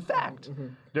just a fact.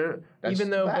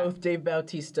 Even though both Dave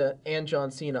Bautista and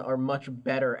John Cena are much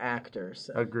better actors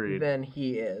than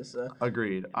he is.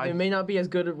 Agreed. They may not be as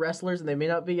good at wrestlers, and they may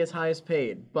not be as highest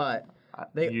paid, but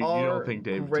they are. You don't think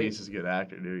Dave Bautista's a good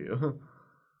actor, do you?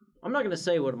 I'm not going to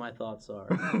say what my thoughts are.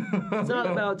 It's not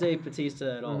about Dave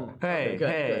Bautista at all. Hey,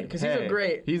 good. Because he's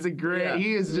a great. Yeah.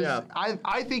 He is just. Yeah.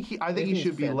 I think he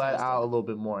should be let out a little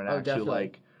bit more and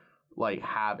actually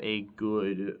have a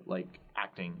good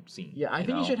acting scene. Yeah, I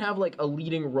think he should have a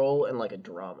leading role in a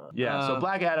drama. Yeah, so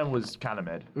Black Adam was kind of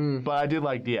mid, but I did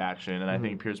like the action, and I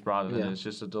think Pierce Brosnan is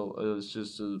just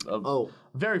a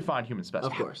very fine human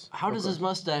specimen. Of course. How does his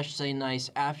mustache say nice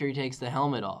after he takes the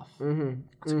helmet off?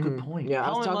 That's a good point. Yeah,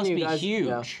 helmet must be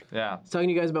huge. Yeah. I was talking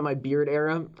to you guys about my beard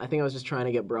era. I think I was just trying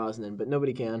to get Brosnan, but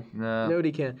nobody can. No.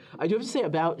 Nobody can. I do have to say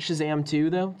about Shazam 2,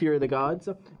 though, Fury of the Gods,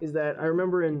 is that I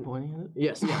remember in... Pointing at it?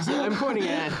 Yes. I'm pointing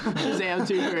at Shazam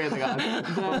 2, Fury of the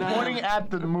Gods. We're pointing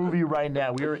at the movie right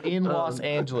now. We are in Los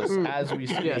Angeles as we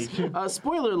speak. Yes.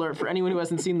 Spoiler alert for anyone who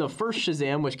hasn't seen the first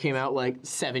Shazam, which came out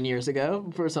 7 years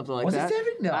ago, or something like that. Was it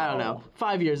 7? No. I don't know.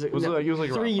 5 years ago. It was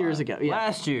 3 years ago. Yeah.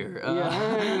 Last year.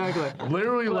 Yeah, exactly.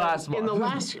 Literally last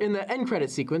month. In the end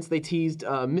credit sequence, they teased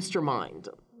Mr. Mind,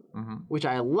 which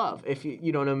I love. If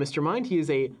you don't know Mr. Mind, he is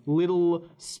a little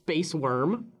space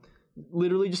worm,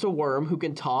 literally just a worm who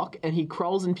can talk, and he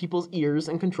crawls in people's ears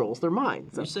and controls their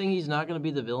minds. You're saying he's not going to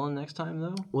be the villain next time,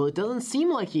 though? Well, it doesn't seem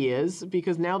like he is,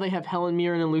 because now they have Helen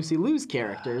Mirren and Lucy Liu's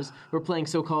characters who are playing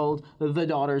so-called the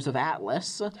Daughters of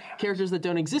Atlas, characters that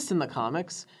don't exist in the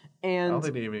comics. And I don't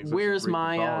think they even exist where's in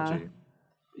my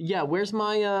where's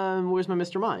my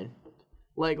Mr. Mind?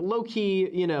 Low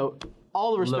key,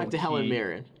 all the respect to Helen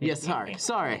Mirren. Yes,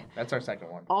 sorry. That's our second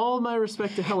one. All my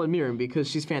respect to Helen Mirren because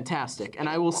she's fantastic, and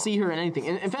I will see her in anything.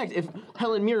 And in fact, if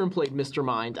Helen Mirren played Mr.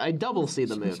 Mind, I'd double see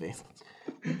the movie.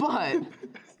 But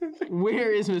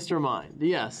where is Mr. Mind?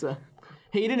 Yes.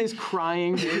 Hayden is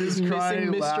crying. He's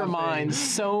missing Mr. Mind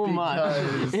so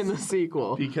much in the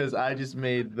sequel. Because I just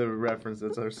made the reference.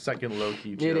 That's our second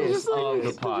low-key joke it is. of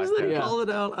the podcast. Call it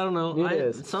out. I don't know. It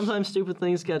is. Sometimes stupid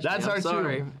things catch That's me. our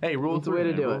sorry. two. Hey, rule That's the 3.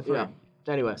 way to do it. Rule 3. Yeah.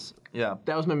 Anyways. Yeah.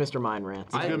 That was my Mr. Mind rant.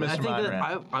 I think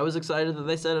I was excited that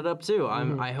they set it up too.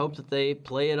 I hope that they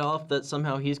play it off that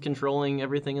somehow he's controlling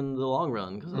everything in the long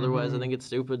run, because otherwise I think it's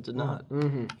stupid to not.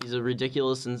 He's a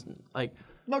ridiculous and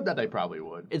Not that they probably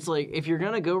would. It's if you're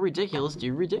gonna go ridiculous,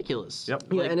 do ridiculous. Yep.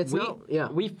 Yeah, and it's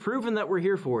we've proven that we're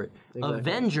here for it. Exactly.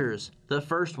 Avengers, the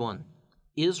first one,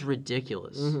 is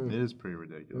ridiculous. It is pretty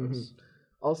ridiculous.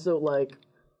 Also, like,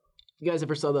 you guys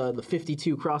ever saw the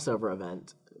 52 crossover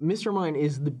event? Mr. Mime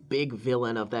is the big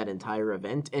villain of that entire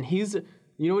event, and he's,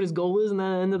 you know what his goal is in the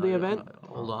end of the event?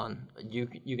 Hold on. You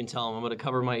can tell him I'm going to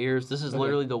cover my ears. This is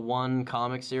literally the one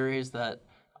comic series that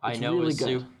I know really is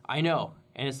good. I know,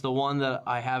 and it's the one that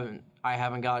I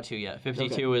haven't got to yet.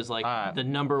 52 is like the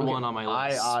number one on my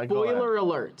list. Spoiler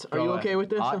alert. Are you okay with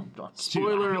this?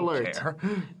 Spoiler I don't alert. care.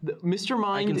 Mr. I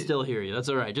Mind. can still hear you. That's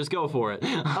all right. Just go for it.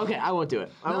 Okay, I won't do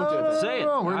it. I won't do it. Then. Say it.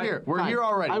 No, we're here. We're here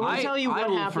already. I won't tell you what I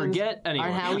will happens. forget anyway.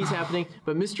 Or how he's happening.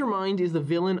 But Mr. Mind is the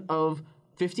villain of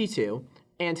 52.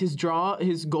 And his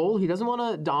goal, he doesn't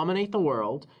want to dominate the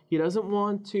world. He doesn't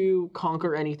want to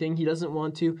conquer anything. He doesn't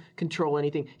want to control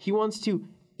anything. He wants to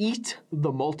eat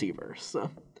the multiverse.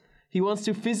 He wants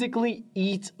to physically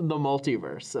eat the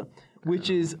multiverse,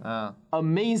 which is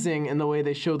amazing in the way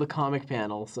they show the comic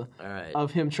panels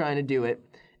of him trying to do it.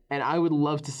 And I would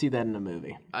love to see that in a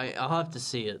movie. I'll have to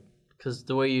see it, because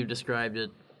the way you described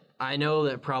it, I know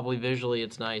that probably visually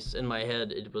it's nice. In my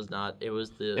head, it was not. It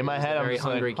was the In my head, I'm very just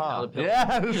hungry like, caterpillar.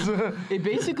 Yes. It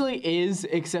basically is,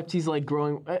 except he's like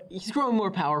growing. He's growing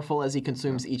more powerful as he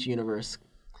consumes each universe.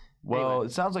 Well, Anyway.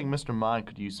 it sounds like Mr. Mind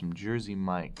could use some Jersey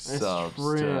Mike subs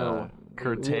true. to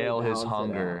curtail Really his balance it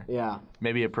hunger. out. Yeah.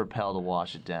 Maybe a Propel to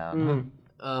wash it down.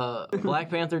 Black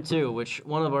Panther 2, which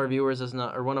one of our viewers is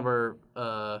not, or one of our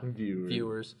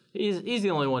viewers. He's the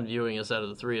only one viewing us out of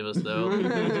the three of us, though.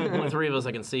 Only three of us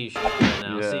I can see shit right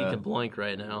now. Yeah. See can blink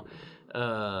right now.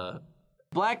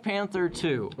 Black Panther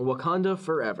 2. Wakanda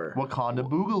forever. Wakanda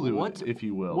Boogaloo, if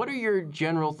you will. What are your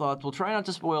general thoughts? We'll try not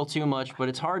to spoil too much, but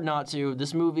it's hard not to.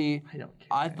 This movie,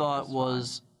 I thought,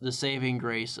 was the saving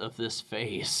grace of this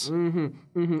phase.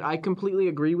 I completely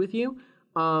agree with you.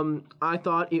 I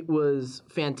thought it was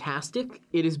fantastic.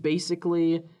 It is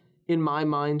basically, in my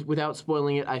mind, without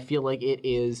spoiling it, I feel like it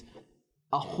is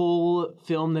a whole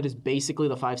film that is basically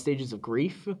the 5 stages of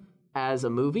grief as a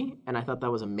movie, and I thought that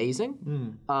was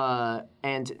amazing.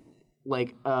 And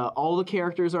like all the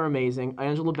characters are amazing.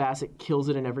 Angela Bassett kills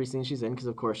it in every scene she's in, because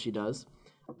of course she does.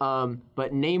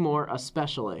 But Namor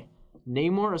especially,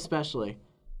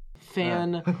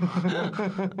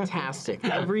 fantastic.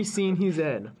 Every scene he's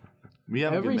in. We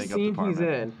have a good Every makeup scene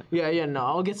department. he's in. Yeah, no,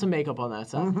 I'll get some makeup on that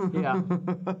side. Yeah.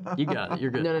 You got it.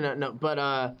 You're good. No.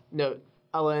 But, no,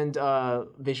 I'll end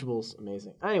visuals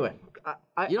amazing. Anyway,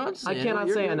 You don't have to say I it. cannot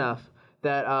You're say good. enough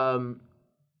that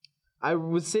I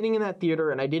was sitting in that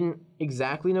theater and I didn't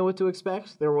exactly know what to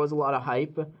expect. There was a lot of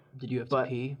hype. Did you have to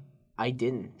pee? I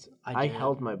didn't. I did.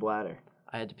 held my bladder.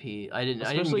 I had to pee. I didn't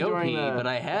Especially go during pee, the but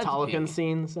I had to Talokan pee.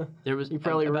 scenes. There was You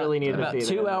probably really needed about to pee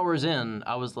 2 there. hours in.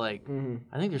 I was like,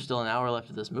 I think there's still an hour left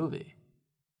of this movie,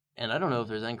 and I don't know if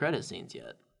there's end credit scenes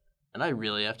yet, and I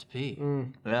really have to pee.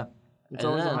 Yeah. It's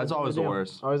always a hard That's thing always to the do.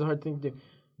 worst. Always a hard thing to do.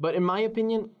 But in my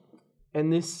opinion,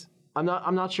 and this, I'm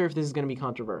not sure if this is going to be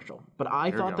controversial, but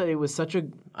I thought go. that it was such a.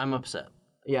 I'm upset.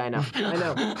 Yeah, I know.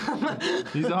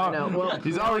 He's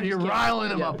already you're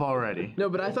riling him up already. No,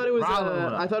 but I thought it was.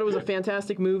 Bravo. I thought it was a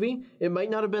fantastic movie. It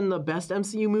might not have been the best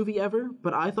MCU movie ever,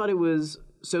 but I thought it was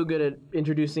so good at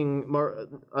introducing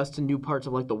us to new parts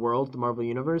of like the world, the Marvel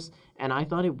Universe, and I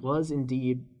thought it was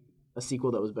indeed a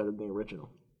sequel that was better than the original.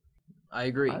 I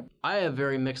agree. I have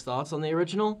very mixed thoughts on the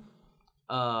original,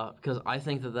 because I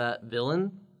think that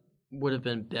villain would have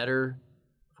been better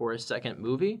for a second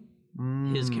movie.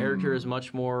 His character is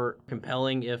much more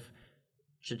compelling if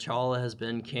T'Challa has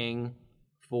been king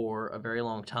for a very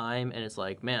long time, and it's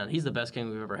like, man, he's the best king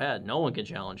we've ever had. No one can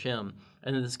challenge him.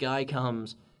 And then this guy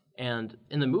comes, and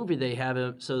in the movie they have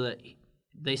him so that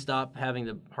they stop having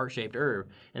the heart-shaped herb.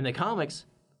 In the comics,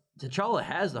 T'Challa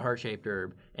has the heart-shaped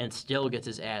herb and still gets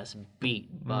his ass beat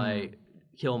by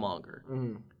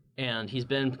Killmonger. And he's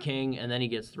been king, and then he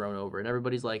gets thrown over, and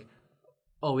everybody's like,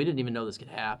 oh, we didn't even know this could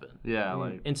happen. Yeah,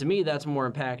 like And to me, that's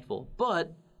more impactful.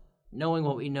 But knowing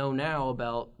what we know now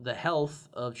about the health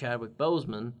of Chadwick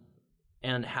Boseman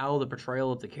and how the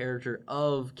portrayal of the character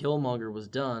of Killmonger was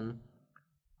done,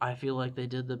 I feel like they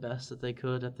did the best that they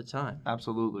could at the time.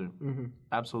 absolutely,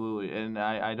 absolutely. And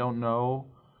I don't know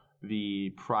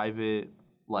the private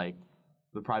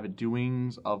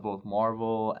doings of both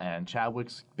Marvel and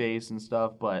Chadwick's base and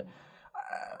stuff, but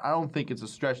I don't think it's a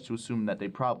stretch to assume that they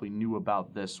probably knew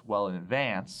about this well in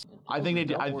advance. I think they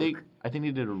did. I think they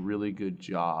did a really good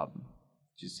job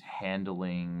just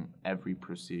handling every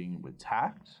proceeding with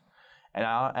tact.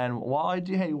 And while I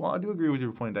do agree with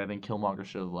your point that I think Killmonger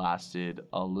should have lasted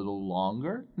a little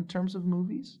longer in terms of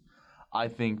movies, I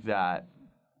think that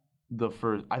the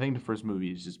first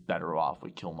movie is just better off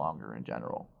with Killmonger in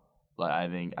general. Like I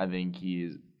think he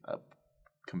is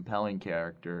compelling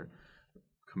character,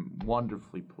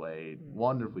 wonderfully played,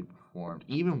 wonderfully performed.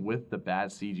 Even with the bad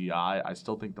CGI, I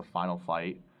still think the final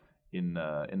fight in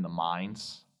the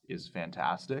mines is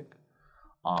fantastic.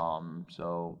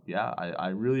 So yeah, I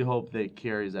really hope that it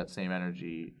carries that same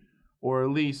energy, or at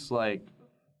least like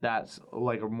that's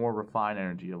like a more refined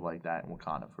energy of like that in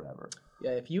Wakanda Forever.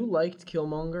 Yeah, if you liked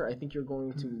Killmonger, I think you're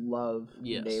going to love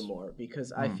Namor,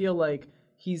 because I feel like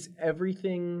he's every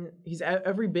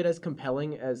bit as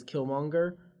compelling as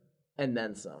Killmonger, and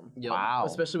then some. Yep. Wow.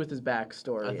 Especially with his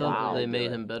backstory. I thought that they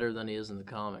made him better than he is in the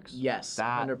comics. Yes,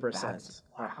 100%.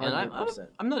 And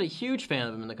I'm not a huge fan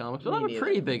of him in the comics, but I'm a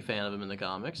pretty big fan of him in the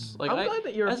comics. Like, I'm glad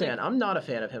that you're a fan. I'm not a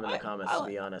fan of him in the comics, to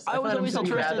be honest. I was always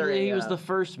interested that he was the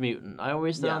first mutant. I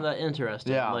always found that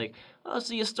interesting. Yeah. Like, oh,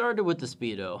 so you started with the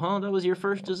Speedo, huh? That was your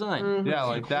first design. Yeah,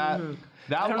 like that.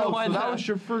 I don't know why that was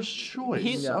your first choice.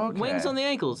 Wings on the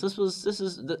ankles.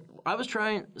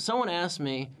 Someone asked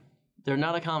me, they're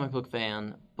not a comic book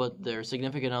fan, but their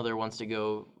significant other wants to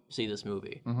go see this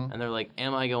movie. And they're like,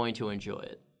 am I going to enjoy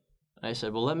it? And I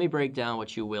said, well, let me break down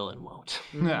what you will and won't.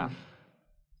 Yeah.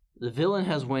 The villain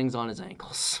has wings on his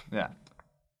ankles. Yeah.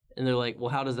 And they're like, well,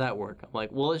 how does that work? I'm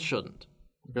like, well, it shouldn't.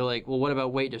 They're like, well, what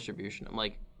about weight distribution? I'm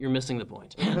like, you're missing the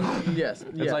point. Yes.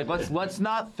 It's like let's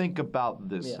not think about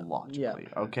this logically,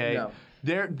 okay? No.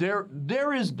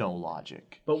 There is no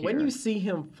logic. But here. when you see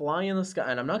him fly in the sky,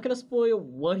 and I'm not going to spoil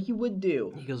what he would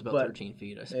do. He goes about 13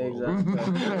 feet, I suppose. Exactly.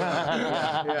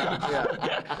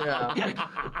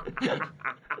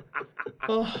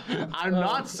 I'm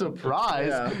not surprised.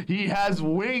 Yeah. He has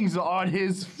wings on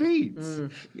his feet.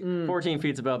 14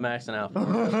 feet's about maxing out.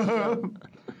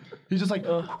 He's just like,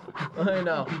 I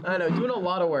know, doing a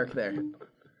lot of work there.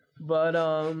 But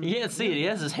you can't see it. He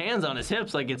has his hands on his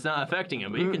hips like it's not affecting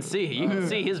him, but you can see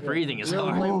his breathing is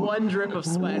hard. like one drip of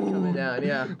sweat coming down.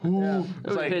 Yeah.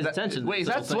 It's like, pays attention. Wait, is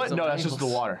that sweat? No, that's just the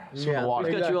water. It's from the water.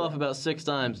 I've cut you off about 6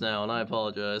 times now, and I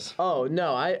apologize. Oh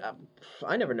no, I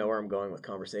never know where I'm going with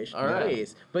conversation. All right.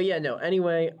 Please. But yeah, no.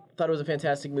 Anyway, thought it was a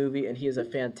fantastic movie, and he is a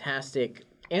fantastic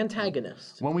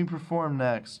antagonist. When we perform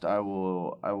next, I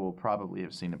will probably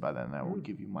have seen it by then, and I will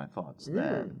give you my thoughts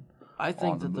then. I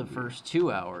think that the first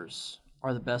 2 hours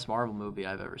are the best Marvel movie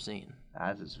I've ever seen.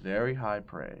 That is very high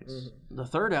praise. The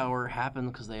third hour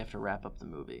happened because they have to wrap up the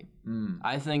movie.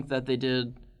 I think that they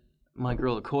did My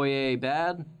Girl Okoye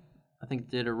bad. I think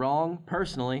they did it wrong,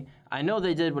 personally. I know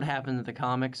they did what happened in the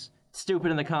comics. Stupid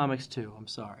in the comics, too. I'm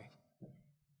sorry.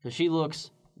 Because she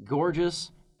looks gorgeous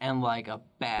and like a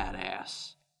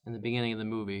badass in the beginning of the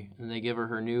movie. And they give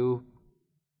her new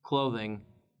clothing.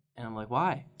 And I'm like,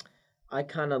 why? I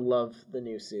kind of love the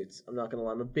new suits. I'm not going to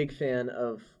lie. I'm a big fan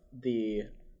of the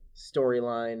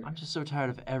storyline. I'm just so tired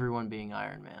of everyone being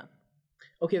Iron Man.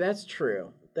 Okay, that's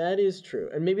true. That is true.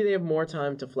 And maybe they have more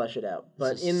time to flesh it out.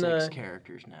 But in 6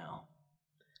 characters now.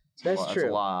 That's true.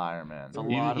 That's a lot of Iron Man. It's a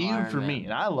lot of even Iron for Man. me,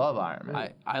 and I love Iron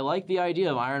Man. I like the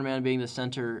idea of Iron Man being the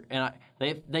center, and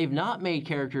they've not made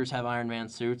characters have Iron Man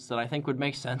suits that I think would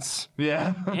make sense.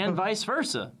 Yeah. And vice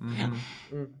versa.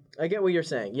 I get what you're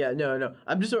saying. Yeah, no.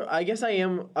 I guess I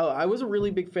am. Oh, I was a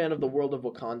really big fan of the World of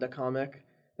Wakanda comic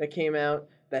that came out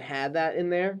that had that in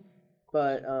there.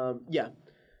 But, yeah.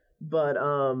 But,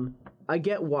 I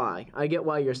get why. I get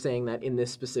why you're saying that in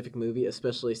this specific movie,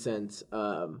 especially since,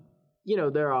 there's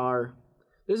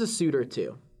a suit or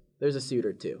two.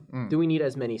 Do we need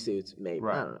as many suits? Maybe.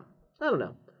 Right. I don't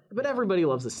know. But everybody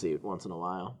loves a suit once in a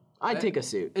while. I'd take a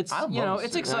suit. It's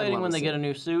exciting when they get a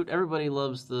new suit. Everybody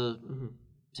loves the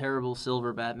terrible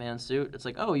silver Batman suit. It's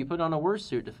like, oh, you put on a worse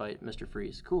suit to fight Mr.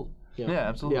 Freeze. Cool. Yeah,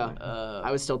 absolutely. Yeah, I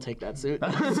would still take that suit.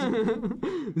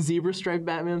 Zebra striped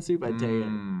Batman suit, I'd take it.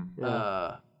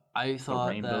 Yeah. I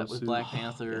thought that with Black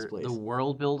Panther, the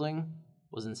world building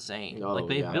was insane. Oh,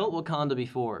 they've built Wakanda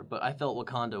before, but I felt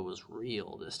Wakanda was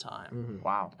real this time.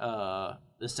 Wow.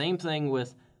 The same thing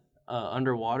with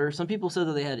underwater. Some people said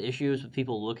that they had issues with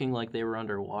people looking like they were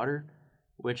underwater,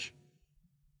 which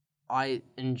I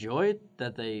enjoyed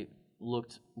that they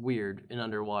looked weird in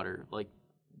underwater. Like,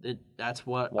 that's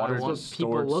what I want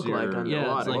people look like underwater.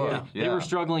 Yeah, it's like they were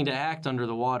struggling to act under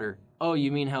the water. Oh,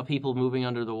 you mean how people moving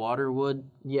under the water would?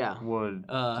 Yeah. Would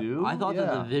do? I thought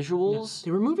that the visuals... They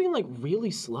were moving, like,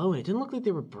 really slow, and it didn't look like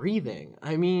they were breathing.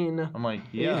 I mean... I'm like,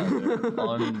 yeah, they're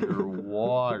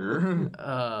underwater.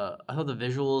 I thought the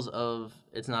visuals of...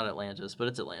 It's not Atlantis, but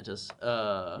it's Atlantis.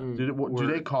 Do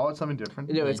they call it something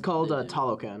different? No, it's called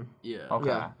Talokan. Yeah. Okay.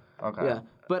 Yeah. Okay. Yeah.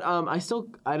 But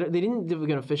they didn't give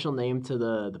an official name to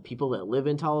the people that live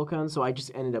in Talokan, so I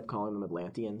just ended up calling them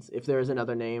Atlanteans. If there is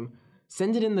another name...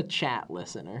 Send it in the chat,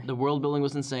 listener. The world building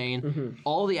was insane.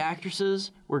 All the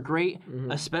actresses were great,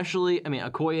 especially. I mean,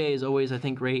 Okoye is always, I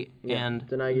think, great, and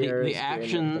the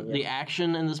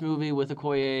action in this movie with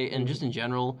Okoye, and just in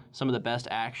general, some of the best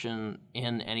action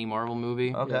in any Marvel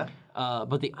movie. Okay.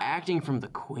 But the acting from the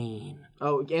Queen.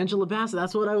 Oh, Angela Bassett.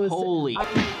 That's what I was.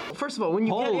 First of all, when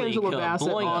you get Angela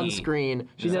Bassett on screen,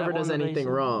 she never does anything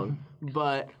wrong.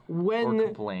 But when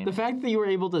the fact that you were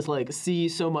able to like see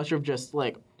so much of just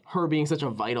like her being such a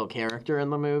vital character in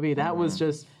the movie, that was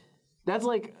just that's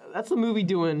the movie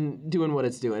doing what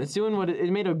it's doing. It's doing what it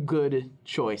made a good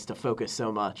choice to focus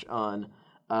so much on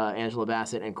Angela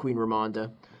Bassett and Queen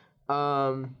Ramonda.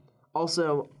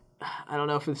 Also, I don't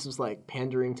know if this was like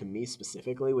pandering to me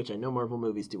specifically, which I know Marvel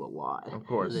movies do a lot. Of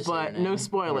course. But no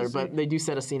spoiler, but they do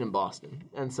set a scene in Boston.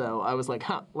 And so I was like,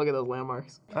 look at those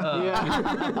landmarks.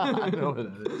 I know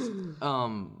what that is.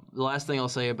 The last thing I'll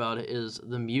say about it is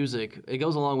the music. It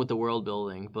goes along with the world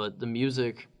building, but the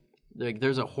music, like,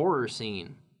 there's a horror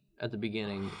scene at the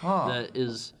beginning that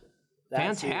is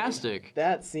fantastic.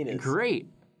 That scene is great.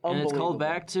 And it's called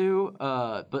back to,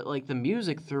 but like the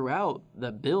music throughout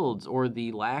that builds, or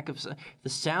the lack of the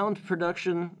sound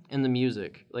production and the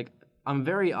music. Like, I'm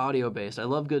very audio based. I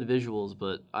love good visuals,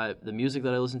 but the music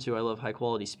that I listen to, I love high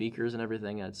quality speakers and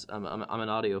everything. I'm an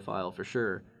audiophile for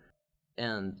sure.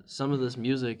 And some of this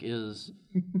music is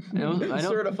I know,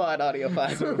 certified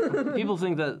audiophile. People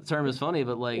think that term is funny,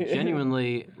 but like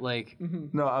genuinely, like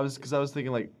no, I was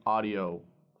thinking like audio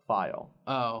file.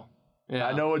 Oh. Yeah.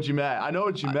 I know what you meant.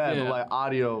 But like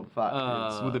audio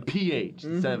files with a PH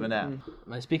instead of an F.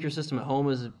 My speaker system at home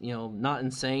is, not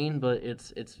insane, but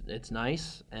it's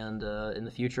nice, and in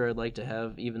the future I'd like to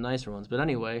have even nicer ones. But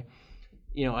anyway,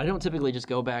 I don't typically just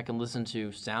go back and listen to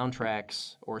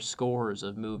soundtracks or scores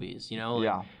of movies.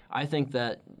 I think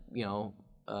that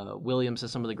Williams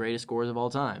has some of the greatest scores of all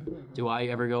time. Do I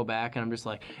ever go back and I'm just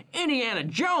like, Indiana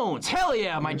Jones, hell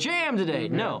yeah, my jam today?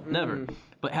 No, never.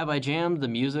 But have I jammed the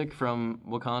music from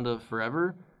Wakanda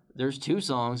Forever? There's 2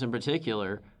 songs in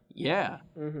particular. Yeah,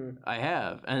 I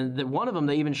have. And one of them,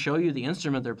 they even show you the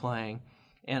instrument they're playing.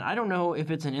 And I don't know if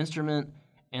it's an instrument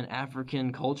in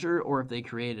African culture or if they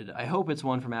created it. I hope it's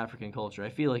one from African culture.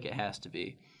 I feel like it has to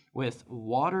be. With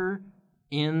water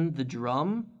in the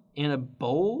drum in a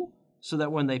bowl, so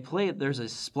that when they play it, there's a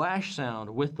splash sound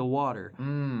with the water.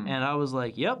 And I was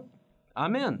like, yep.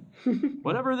 I'm in.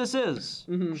 Whatever this is,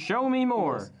 show me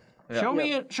more. Yeah.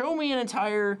 Show me an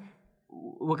entire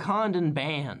Wakandan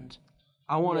band.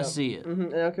 I want to see it.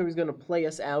 And okay, he's going to play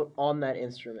us out on that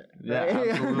instrument. Yeah,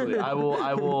 absolutely. I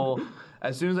will.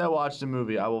 As soon as I watch the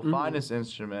movie, I will find this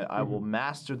instrument. I will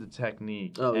master the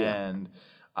technique, and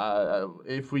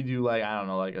if we do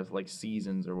like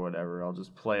seasons or whatever, I'll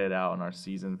just play it out in our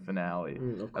season finale.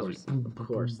 Of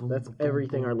course. That's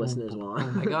everything our listeners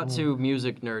want. I got too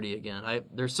music nerdy again.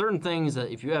 There's certain things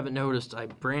that if you haven't noticed, I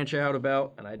branch out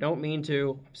about, and I don't mean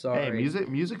to. Sorry. Hey,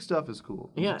 music stuff is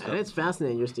cool. And it's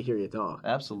fascinating just to hear you talk.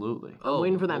 Absolutely. I'm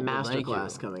waiting for that master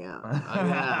class coming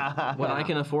out. When I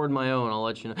can afford my own, I'll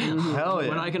let you know. Hell yeah.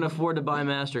 When I can afford to buy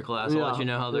master class, I'll let you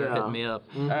know how they're hitting me up.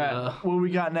 All right. What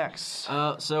we got next?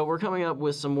 So we're coming up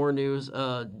with some more news.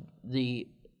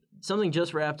 Something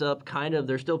just wrapped up, kind of.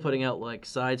 They're still putting out like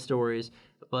side stories,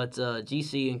 but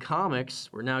DC and comics,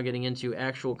 we're now getting into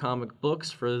actual comic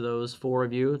books for those 4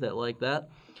 of you that like that.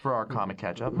 For our comic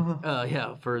catch-up.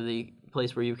 For the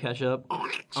place where you catch up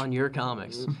on your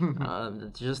comics.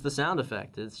 It's just the sound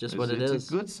effect. It's just what it is. It's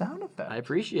a good sound effect. I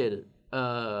appreciate it.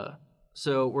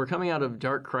 So we're coming out of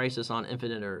Dark Crisis on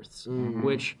Infinite Earths,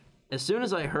 which as soon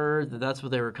as I heard that that's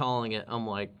what they were calling it, I'm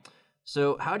like,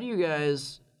 so how do you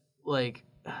guys, like,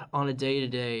 on a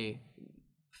day-to-day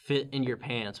fit in your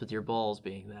pants with your balls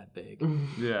being that big?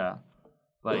 Yeah.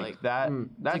 Like that.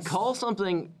 To call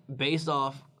something based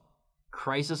off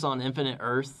Crisis on Infinite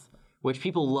Earth, which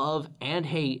people love and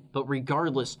hate, but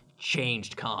regardless,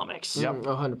 changed comics. Yep.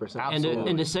 100%. Absolutely.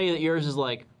 And to say that yours is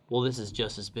like, well, this is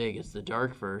just as big as the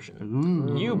dark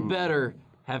version. You better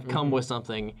have come with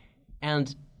something.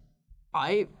 And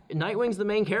Nightwing's the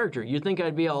main character. You'd think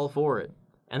I'd be all for it.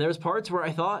 And there's parts where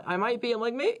I thought I might be. I'm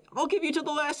like, maybe I'll give you to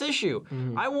the last issue.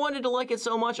 I wanted to like it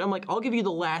so much. I'm like, I'll give you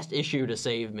the last issue to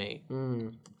save me.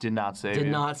 Did not save you.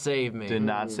 Did not save me. Did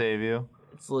not save you.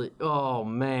 It's like, oh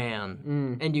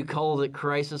man. And you called it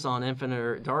Crisis on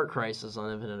Infinite, Dark Crisis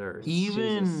on Infinite Earth.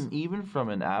 Even from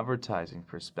an advertising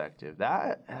perspective,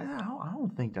 I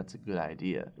don't think that's a good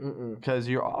idea. Because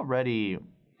you're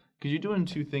doing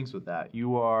 2 things with that.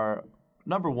 You are,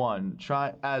 number one,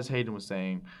 as Hayden was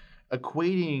saying,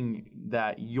 equating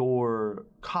that your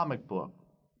comic book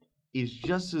is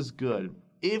just as good,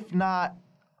 if not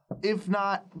if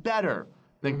not better,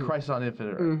 than Crisis on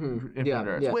Infinite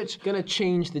Earths. Which gonna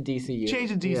change the DCU.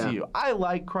 Change the DCU. Yeah. I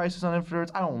like Crisis on Infinite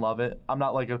Earths. I don't love it. I'm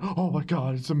not like, oh my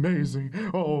god, it's amazing.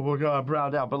 Oh my god,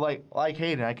 brown down. But like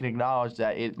Hayden, I can acknowledge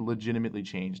that it legitimately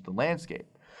changed the landscape.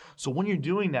 So when you're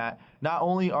doing that, not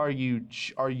only are you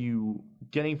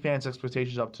getting fans'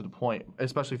 expectations up to the point,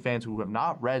 especially fans who have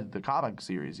not read the comic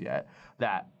series yet,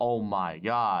 that, oh my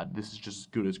god, this is just as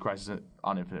good as Crisis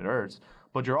on Infinite Earths,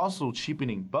 but you're also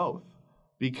cheapening both.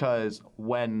 Because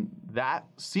when that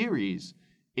series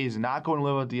is not going to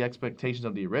live up to the expectations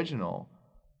of the original,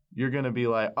 you're going to be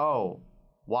like, oh,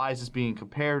 why is this being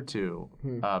compared to?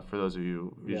 For those of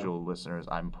you visual listeners,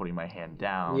 I'm putting my hand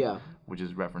down, which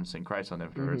is referencing Crisis on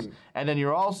Infinite Earths. And then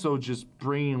you're also just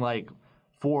bringing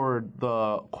forward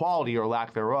the quality or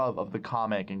lack thereof of the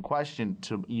comic in question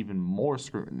to even more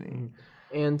scrutiny.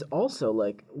 And also,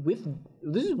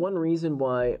 this is one reason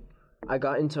why I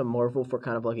got into Marvel for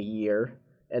kind of a year.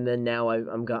 And then now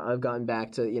I've gotten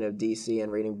back to DC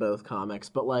and reading both comics,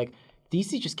 but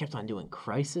DC just kept on doing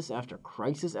crisis after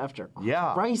crisis after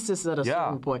crisis at a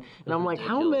certain point, and I'm like,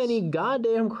 how many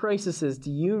goddamn crises do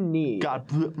you need?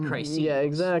 Crises. Yeah,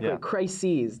 exactly. Yeah.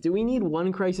 Crises. Do we need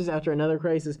one crisis after another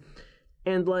crisis?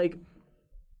 And one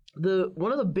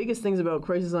of the biggest things about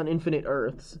Crisis on Infinite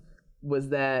Earths was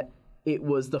that it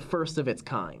was the first of its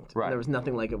kind. Right. There was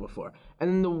nothing like it before.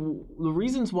 And the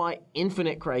reasons why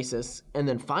Infinite Crisis and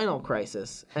then Final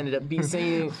Crisis ended up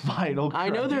saying Final Crisis. I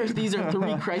know these are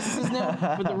 3 crises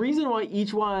now, but the reason why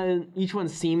each one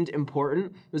seemed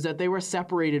important was that they were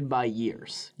separated by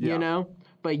years. Yeah. You know?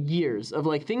 By years of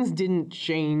things didn't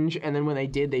change, and then when they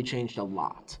did, they changed a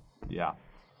lot. Yeah.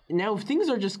 Now things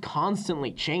are just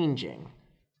constantly changing.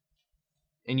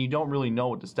 And you don't really know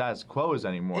what the status quo is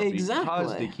anymore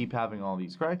because they keep having all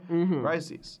these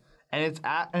crises, and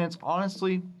it's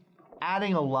honestly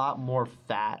adding a lot more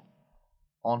fat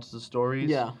onto the stories.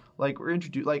 Yeah, we're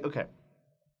introduced. Okay,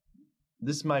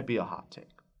 this might be a hot take,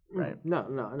 right?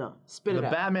 No, spit it out.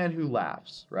 The Batman Who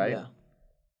Laughs, right? Yeah.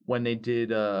 When they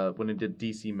did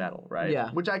DC Metal, right?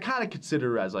 Yeah. Which I kind of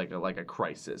consider as like a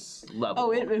crisis level.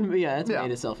 Oh, it's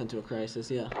made itself into a crisis.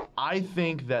 Yeah. I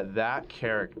think that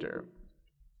character.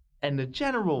 And the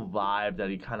general vibe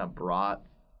that he kind of brought,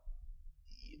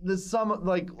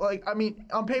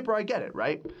 on paper I get it,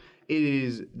 right? It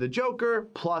is the Joker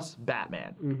plus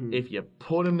Batman. If you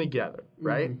put them together,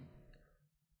 right?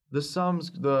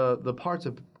 The parts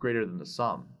are greater than the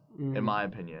sum, in my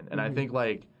opinion. And I think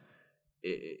I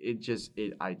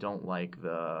don't like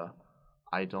the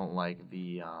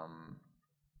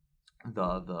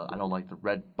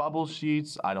red bubble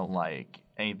sheets. I don't like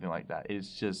anything like that.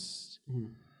 It's just.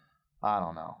 I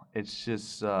don't know. It's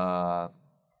just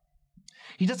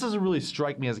he just doesn't really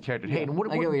strike me as a character. Hey, I get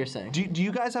what you're saying. Do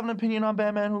you guys have an opinion on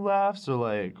Batman Who Laughs, or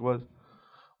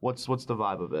what's the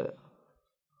vibe of it?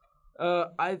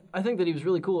 I think that he was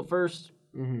really cool at first.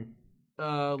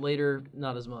 Later,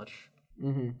 not as much.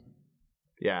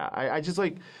 Yeah, I just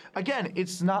again,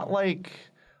 he's not like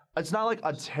a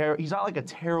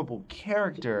terrible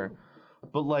character,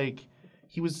 but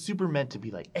he was super meant to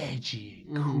be edgy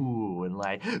and cool and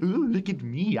ooh, look at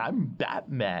me, I'm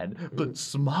Batman, but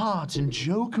smart and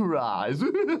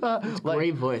Jokerized.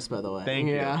 Great voice, by the way.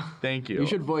 Thank you. You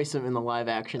should voice him in the live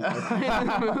action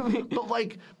movie.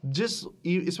 But just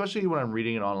especially when I'm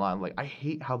reading it online, I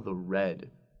hate how the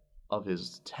red of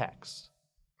his text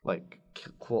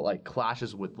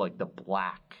clashes with the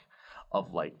black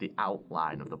of the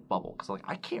outline of the bubble, because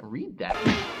I can't read that,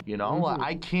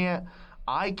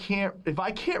 I can't, if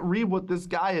I can't read what this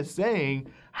guy is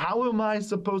saying, how am I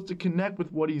supposed to connect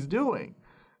with what he's doing?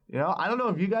 I don't know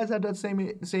if you guys had that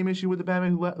same issue with the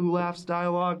Batman Who Laughs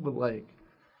dialogue, but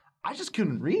I just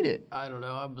couldn't read it. I don't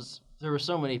know. There were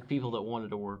so many people that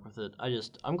wanted to work with it.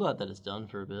 I'm glad that it's done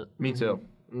for a bit. Me too.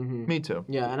 Me too.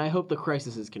 Yeah, and I hope the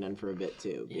crises can end for a bit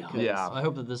too. Yeah. I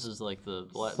hope that this is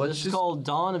this is called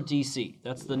Dawn of DC.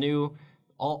 That's the new.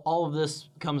 All of this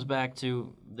comes back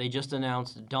to they just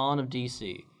announced Dawn of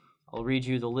DC. I'll read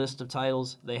you the list of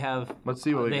titles they have. Let's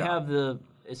see what we got.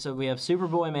 So we have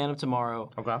Superboy Man of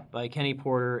Tomorrow by Kenny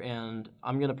Porter, and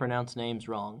I'm going to pronounce names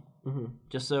wrong.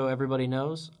 Just so everybody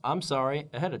knows, I'm sorry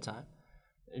ahead of time.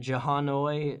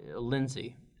 Jahanoi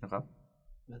Lindsay.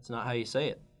 That's not how you say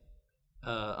it.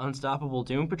 Unstoppable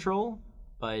Doom Patrol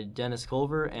by Dennis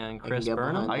Culver and Chris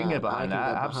Burnham. I can get behind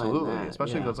that, absolutely.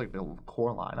 Especially if it's the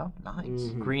core lineup.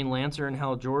 Nice. Green Lantern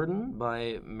Hal Jordan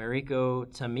by Mariko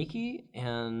Tamiki,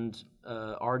 and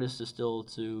artist is still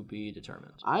to be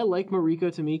determined. I like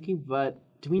Mariko Tamiki, but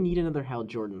do we need another Hal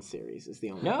Jordan series? Is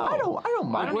the only. No, I don't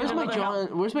mind. Where's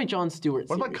my John Stewart?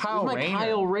 What series? about Kyle Where's my Rayner?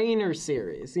 Kyle Rayner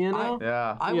series? You know.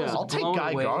 Yeah. I'll take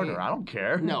Guy Gardner. I don't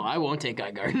care. No, I won't take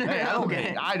Guy Gardner. Hey,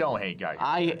 I don't hate Guy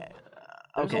Gardner.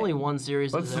 There's only one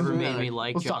series that's ever made me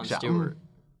like Jon Stewart.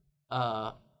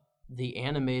 The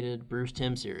animated Bruce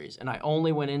Timm series, and I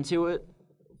only went into it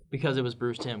because it was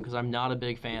Bruce Timm. Because I'm not a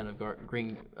big fan of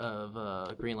Green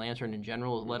Lantern in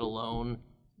general, let alone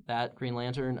that Green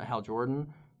Lantern, Hal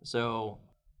Jordan. So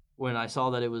when I saw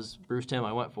that it was Bruce Timm,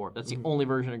 I went for it. That's the only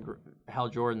version of Hal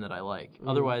Jordan that I like.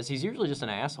 Otherwise, he's usually just an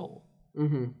asshole.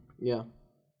 Yeah.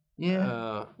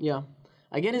 Yeah.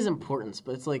 I get his importance,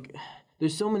 but it's like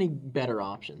there's so many better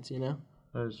options, you know.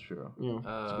 That is true. Yeah.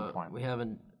 That's a good point. We have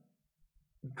a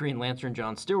Green Lantern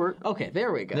John Stewart. Okay,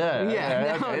 there we go.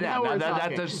 Now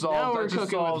we're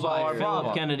solves all our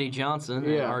Bob Kennedy Johnson,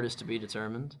 an artist to be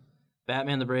determined.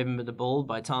 Batman the Brave and the Bold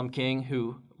by Tom King,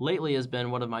 who lately has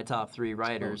been one of my top 3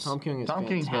 writers. Tom King is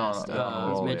fantastic.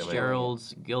 Mitch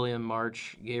Geralds, Gilliam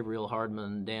March, Gabriel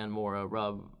Hardman, Dan Mora,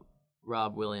 Rob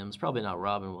Williams, probably not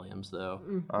Robin Williams though,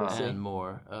 and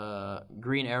more.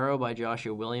 Green Arrow by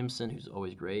Joshua Williamson, who's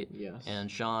always great. Yes. And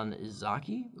Sean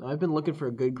Izaki. I've been looking for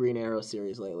a good Green Arrow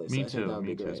series lately. Me too.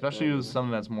 Especially with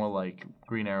something that's more like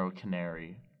Green Arrow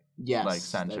Canary. Yes. Like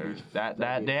centered. That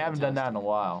they haven't done that in a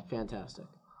while. Fantastic.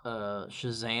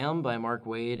 Shazam by Mark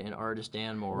Waid and artist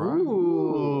Dan Mora.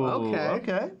 Ooh,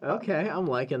 okay. I'm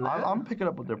liking that. I'm picking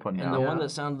up what they're putting And down. the one that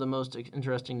sounded the most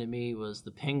interesting to me was The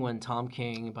Penguin, Tom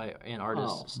King by an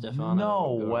artist Stefano.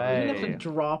 No way. We have to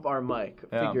drop our mic,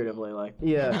 figuratively, like.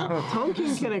 Yeah. Tom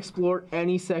King can explore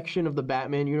any section of the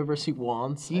Batman universe he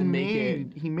wants. He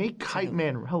made Kite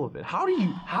Man relevant. How do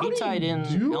you tied in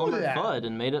do Elmer that? Fudd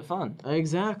and made it fun.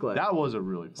 Exactly. That was a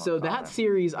really fun So that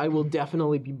series I will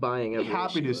definitely be buying every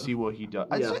happy issue to see what he does.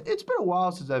 Yeah. It's been a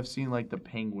while since I've seen like the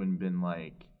Penguin been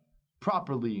like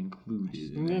properly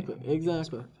included.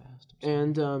 Exactly.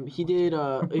 And he did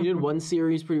one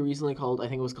series pretty recently called, I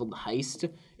think it was called The Heist,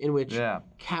 in which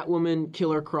Catwoman,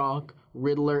 Killer Croc,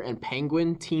 Riddler, and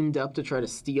Penguin teamed up to try to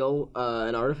steal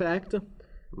an artifact.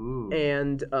 Ooh.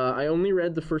 And I only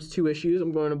read the first 2 issues.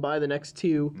 I'm going to buy the next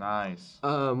 2. Nice.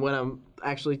 When I'm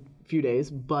actually few days,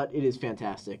 but it is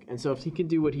fantastic. And so if he could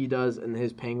do what he does in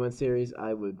his Penguin series,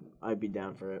 I'd be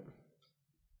down for it.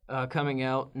 Coming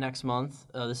out next month.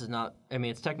 This is not. I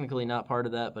mean, it's technically not part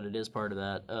of that, but it is part of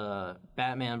that.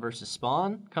 Batman versus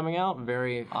Spawn coming out.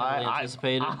 Very highly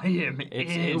anticipated. I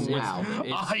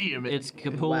am It's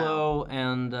Capullo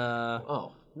and.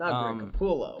 Not Greg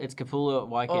Capullo. It's Capullo.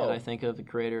 Why can't I think of the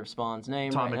creator of Spawn's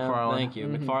name? Tom McFarlane. Thank you.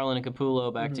 McFarlane and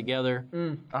Capullo back together.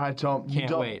 I can't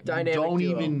wait. Dynamic duo.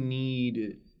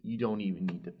 You don't even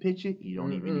need to pitch it. You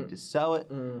don't even need to sell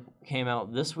it. Came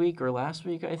out this week or last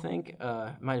week, I think.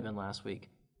 Might have been last week.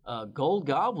 Gold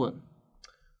Goblin.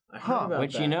 I heard about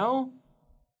which, that. you know,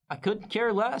 I couldn't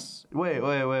care less. Wait.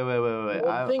 Well,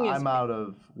 I'm out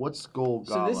of... What's Gold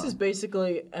Goblin? So this is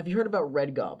basically... Have you heard about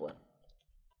Red Goblin?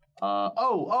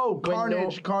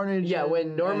 Carnage. Yeah,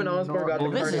 when Norman Osborn got the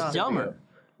Well, this Carnage is dumber.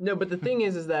 No, but the thing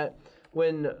is that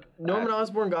when Norman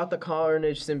Osborn got the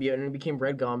Carnage symbiote and it became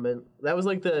Red Goblin, that's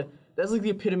like the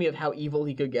epitome of how evil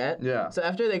he could get. Yeah. So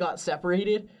after they got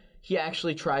separated, he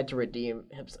actually tried to redeem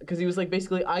himself because he was like,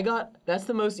 basically, that's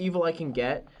the most evil I can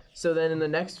get. So then in the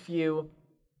next few,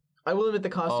 I will admit the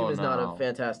costume is not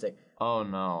fantastic. Oh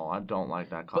no, I don't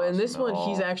like that costume. But in this one,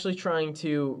 he's actually trying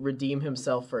to redeem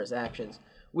himself for his actions.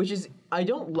 Which is, I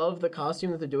don't love the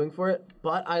costume that they're doing for it,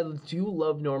 but I do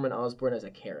love Norman Osborn as a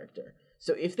character.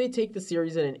 So if they take the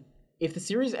series if the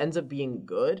series ends up being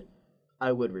good,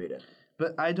 I would read it.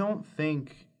 But I don't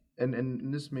think,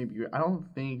 and this may be, I don't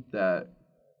think that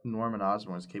Norman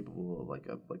Osborn is capable of like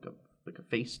a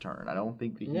face turn. I don't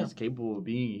think that he's capable of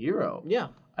being a hero. Yeah.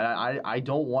 I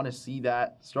don't want to see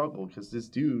that struggle because this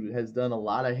dude has done a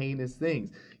lot of heinous things.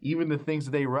 Even the things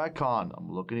that they retcon. I'm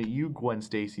looking at you, Gwen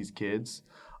Stacy's kids.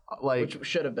 Which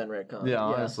should have been retcon. Yeah,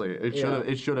 honestly, it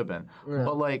should have been. Yeah.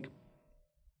 But like,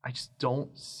 I just don't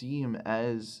see him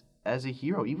as a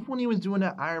hero. Even when he was doing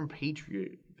that Iron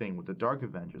Patriot thing with the Dark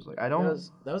Avengers, like I don't.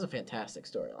 That was a fantastic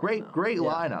story. Great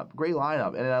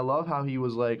lineup, and I love how he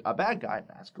was like a bad guy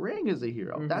masquerading as a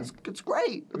hero. It's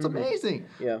great. It's amazing.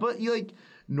 Yeah. But like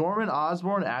Norman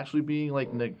Osborn actually being like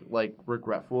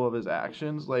regretful of his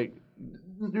actions, like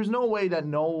there's no way that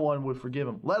no one would forgive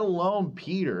him, let alone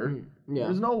Peter. Yeah.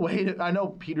 There's no way that I know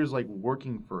Peter's like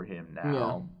working for him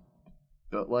now.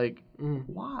 But like,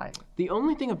 why? The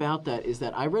only thing about that is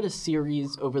that I read a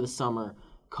series over the summer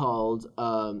called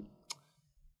let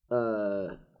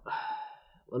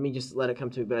me just let it come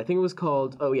to me, but I think it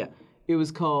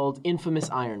was called Infamous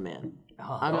Iron Man.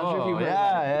 I'm not sure if you've heard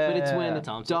that, but it's when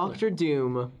Tom Dr.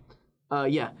 Doom.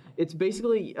 It's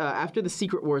basically after the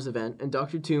Secret Wars event, and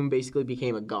Dr. Doom basically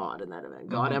became a god in that event.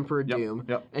 God Emperor Doom.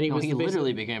 Yep. And he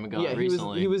literally became a god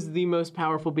recently. He was the most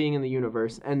powerful being in the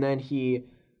universe, and then he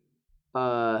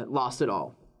lost it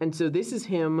all. And so this is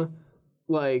him,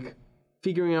 like,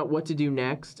 figuring out what to do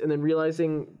next, and then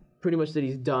realizing pretty much that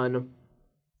he's done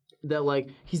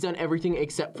everything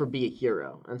except for be a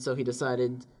hero. And so he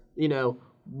decided,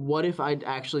 what if I'd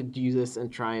actually do this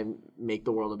and try and make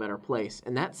the world a better place?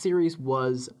 And that series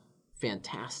was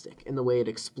fantastic in the way it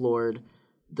explored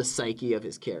the psyche of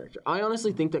his character. I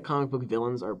honestly think that comic book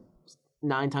villains are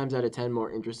 9 times out of 10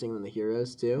 more interesting than the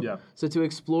heroes too. Yeah. So to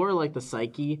explore like the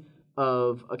psyche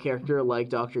of a character like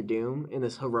Dr. Doom in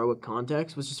this heroic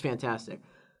context was just fantastic.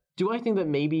 Do I think that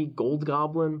maybe Gold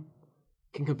Goblin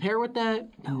can compare with that?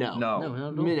 No,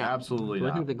 absolutely Do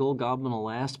not. I think the Gold Goblin will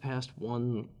last past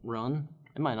one run?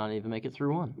 It might not even make it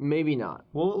through one. Maybe not.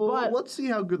 Well, let's see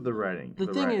how good the writing. The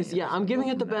thing is, I'm giving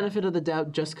it the benefit of the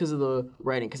doubt just because of the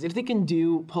writing. Because if they can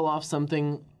pull off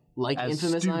something like as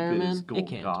Infamous Iron Man, as Gold it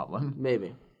can't. Goblin.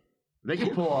 maybe. They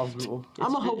can pull off.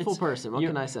 I'm a hopeful person. What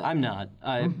can I say? I'm not.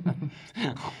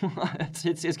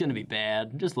 It's going to be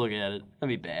bad. Just look at it. It's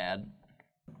going to be bad.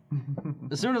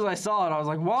 As soon as I saw it, I was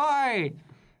like, why?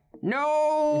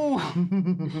 No!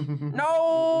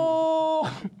 No!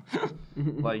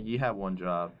 Like, you have one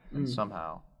job, and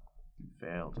somehow you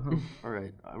failed. All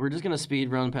right, we're just going to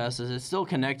speed run past this. It's still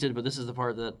connected, but this is the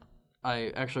part that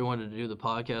I actually wanted to do the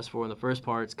podcast for in the first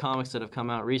part. It's comics that have come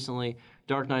out recently.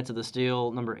 Dark Knights of the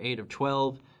Steel, number 8 of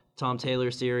 12. Tom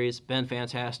Taylor series, been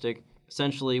fantastic.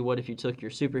 Essentially, what if you took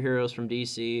your superheroes from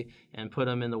DC and put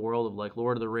them in the world of like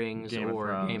Lord of the Rings Game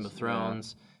of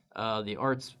Thrones? Yeah. The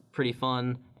art's pretty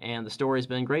fun, and the story's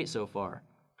been great so far.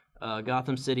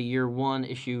 Gotham City Year 1,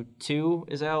 Issue 2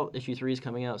 is out. Issue 3 is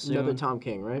coming out soon. Another Tom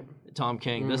King, right? Tom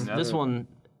King. This one,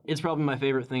 it's probably my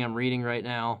favorite thing I'm reading right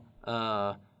now.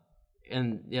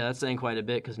 And yeah, that's saying quite a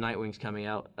bit because Nightwing's coming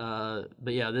out.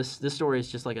 But yeah, this story is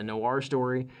just like a noir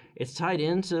story. It's tied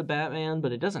into Batman,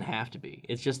 but it doesn't have to be.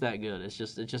 It's just that good. It's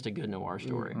just a good noir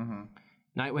story. Mm-hmm.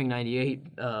 Nightwing 98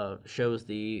 shows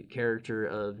the character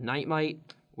of Nightmite,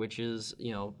 which is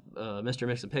Mr.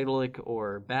 Mxyzptlk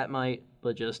or Batmite,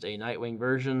 but just a Nightwing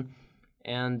version.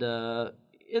 And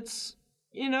it's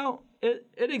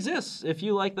It exists. If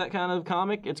you like that kind of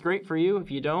comic, it's great for you. If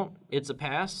you don't, it's a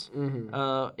pass.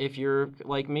 Mm-hmm. If you're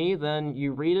like me, then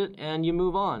you read it and you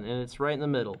move on, and it's right in the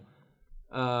middle.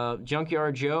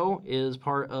 Junkyard Joe is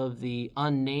part of the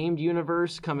Unnamed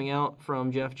universe coming out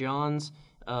from Jeff Johns.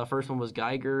 First one was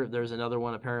Geiger. There's another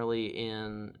one apparently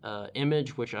in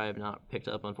Image, which I have not picked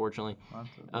up, unfortunately.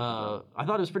 I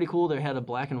thought it was pretty cool. They had a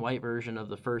black and white version of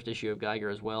the first issue of Geiger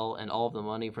as well, and all of the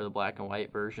money for the black and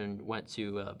white version went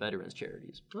to veterans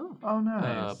charities. Oh,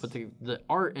 nice. But the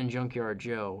art in Junkyard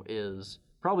Joe is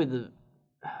probably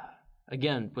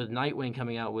again, with Nightwing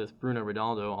coming out with Bruno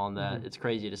Redondo on that, it's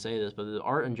crazy to say this, but the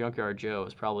art in Junkyard Joe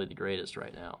is probably the greatest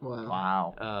right now.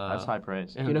 Wow. That's high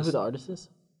praise. Do you know who the artist is?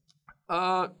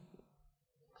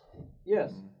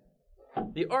 Yes.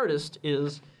 The artist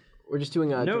is... We're just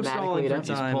doing a no dramatically stalling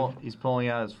for time. He's pulling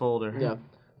out his folder. Yeah.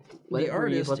 The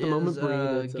artist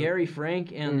is Gary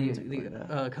Frank, and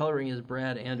the coloring is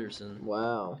Brad Anderson.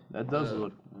 Wow. That does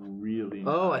look really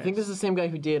nice. Oh, I think this is the same guy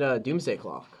who did Doomsday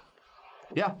Clock.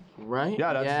 Yeah. Right?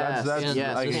 Yeah, that's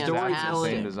the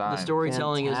storytelling. Design. The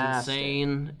storytelling is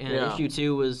insane, and issue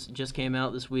 2 just came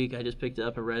out this week. I just picked it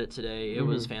up and read it today. It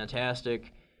was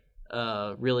fantastic.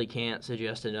 Really can't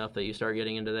suggest enough that you start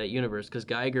getting into that universe, because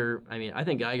Geiger, I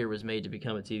think Geiger was made to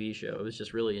become a TV show. It was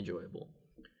just really enjoyable.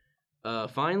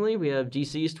 Finally, we have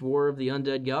Deceased War of the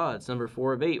Undead Gods, number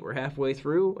 4 of 8. We're halfway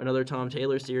through another Tom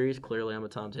Taylor series. Clearly, I'm a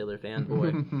Tom Taylor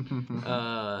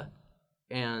fanboy.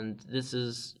 And this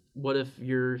is, what if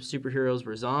your superheroes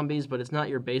were zombies, but it's not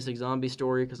your basic zombie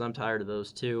story, because I'm tired of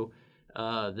those too.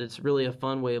 It's really a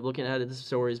fun way of looking at it. This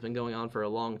story has been going on for a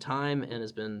long time and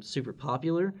has been super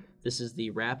popular. This is the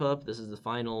wrap-up. This is the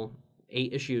final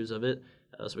 8 issues of it.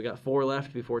 So we got 4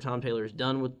 left before Tom Taylor's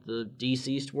done with the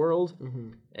Deceased world. Mm-hmm.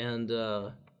 And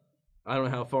I don't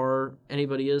know how far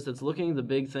anybody is that's looking. The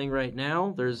big thing right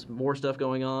now, there's more stuff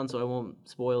going on, so I won't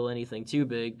spoil anything too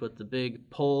big, but the big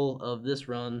pull of this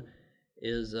run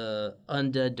is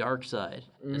Undead Darkseid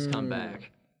has come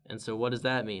back. And so what does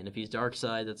that mean? If he's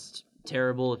Darkseid, that's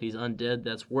terrible. If he's undead,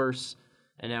 that's worse.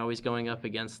 And now he's going up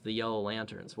against the Yellow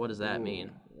Lanterns. What does that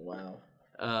mean? Wow.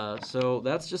 So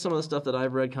that's just some of the stuff that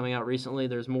I've read coming out recently.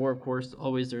 There's more, of course.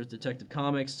 Always there's Detective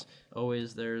Comics.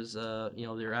 Always there's,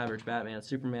 your average Batman,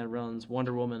 Superman runs.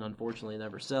 Wonder Woman, unfortunately,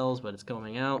 never sells, but it's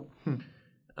coming out.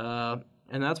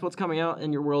 And that's what's coming out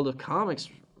in your world of comics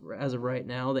as of right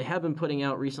now. They have been putting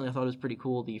out recently, I thought it was pretty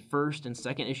cool, the first and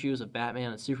second issues of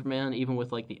Batman and Superman, even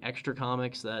with like the extra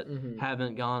comics that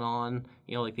haven't gone on,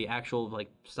 like the actual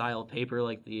like style paper,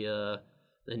 like the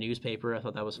newspaper. I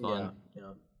thought that was fun.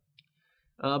 Yeah.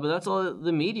 But that's all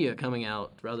the media coming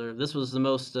out. Rather, this was the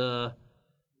most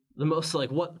like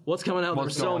what's coming out.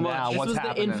 There's so much. This was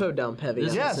happening? The info dump heavy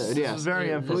episode. This was very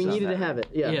info. We needed to have it.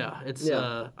 Yeah. Yeah, it's.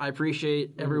 I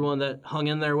appreciate everyone that hung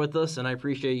in there with us, and I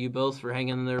appreciate you both for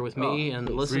hanging in there with me and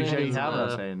listening. Appreciate you having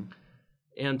us, Hayden.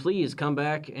 And please come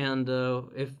back, and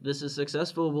if this is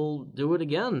successful, we'll do it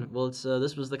again. Well,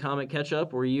 this was the Comic Catch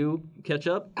Up, where you catch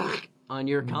up on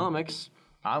your comics.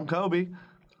 I'm Kobe.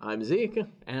 I'm Zeke.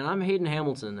 And I'm Hayden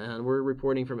Hamilton, and we're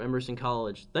reporting from Emerson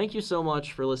College. Thank you so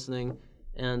much for listening,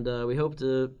 and we hope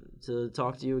to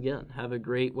talk to you again. Have a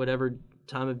great whatever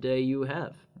time of day you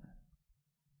have.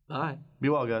 Bye. Be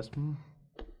well, guys.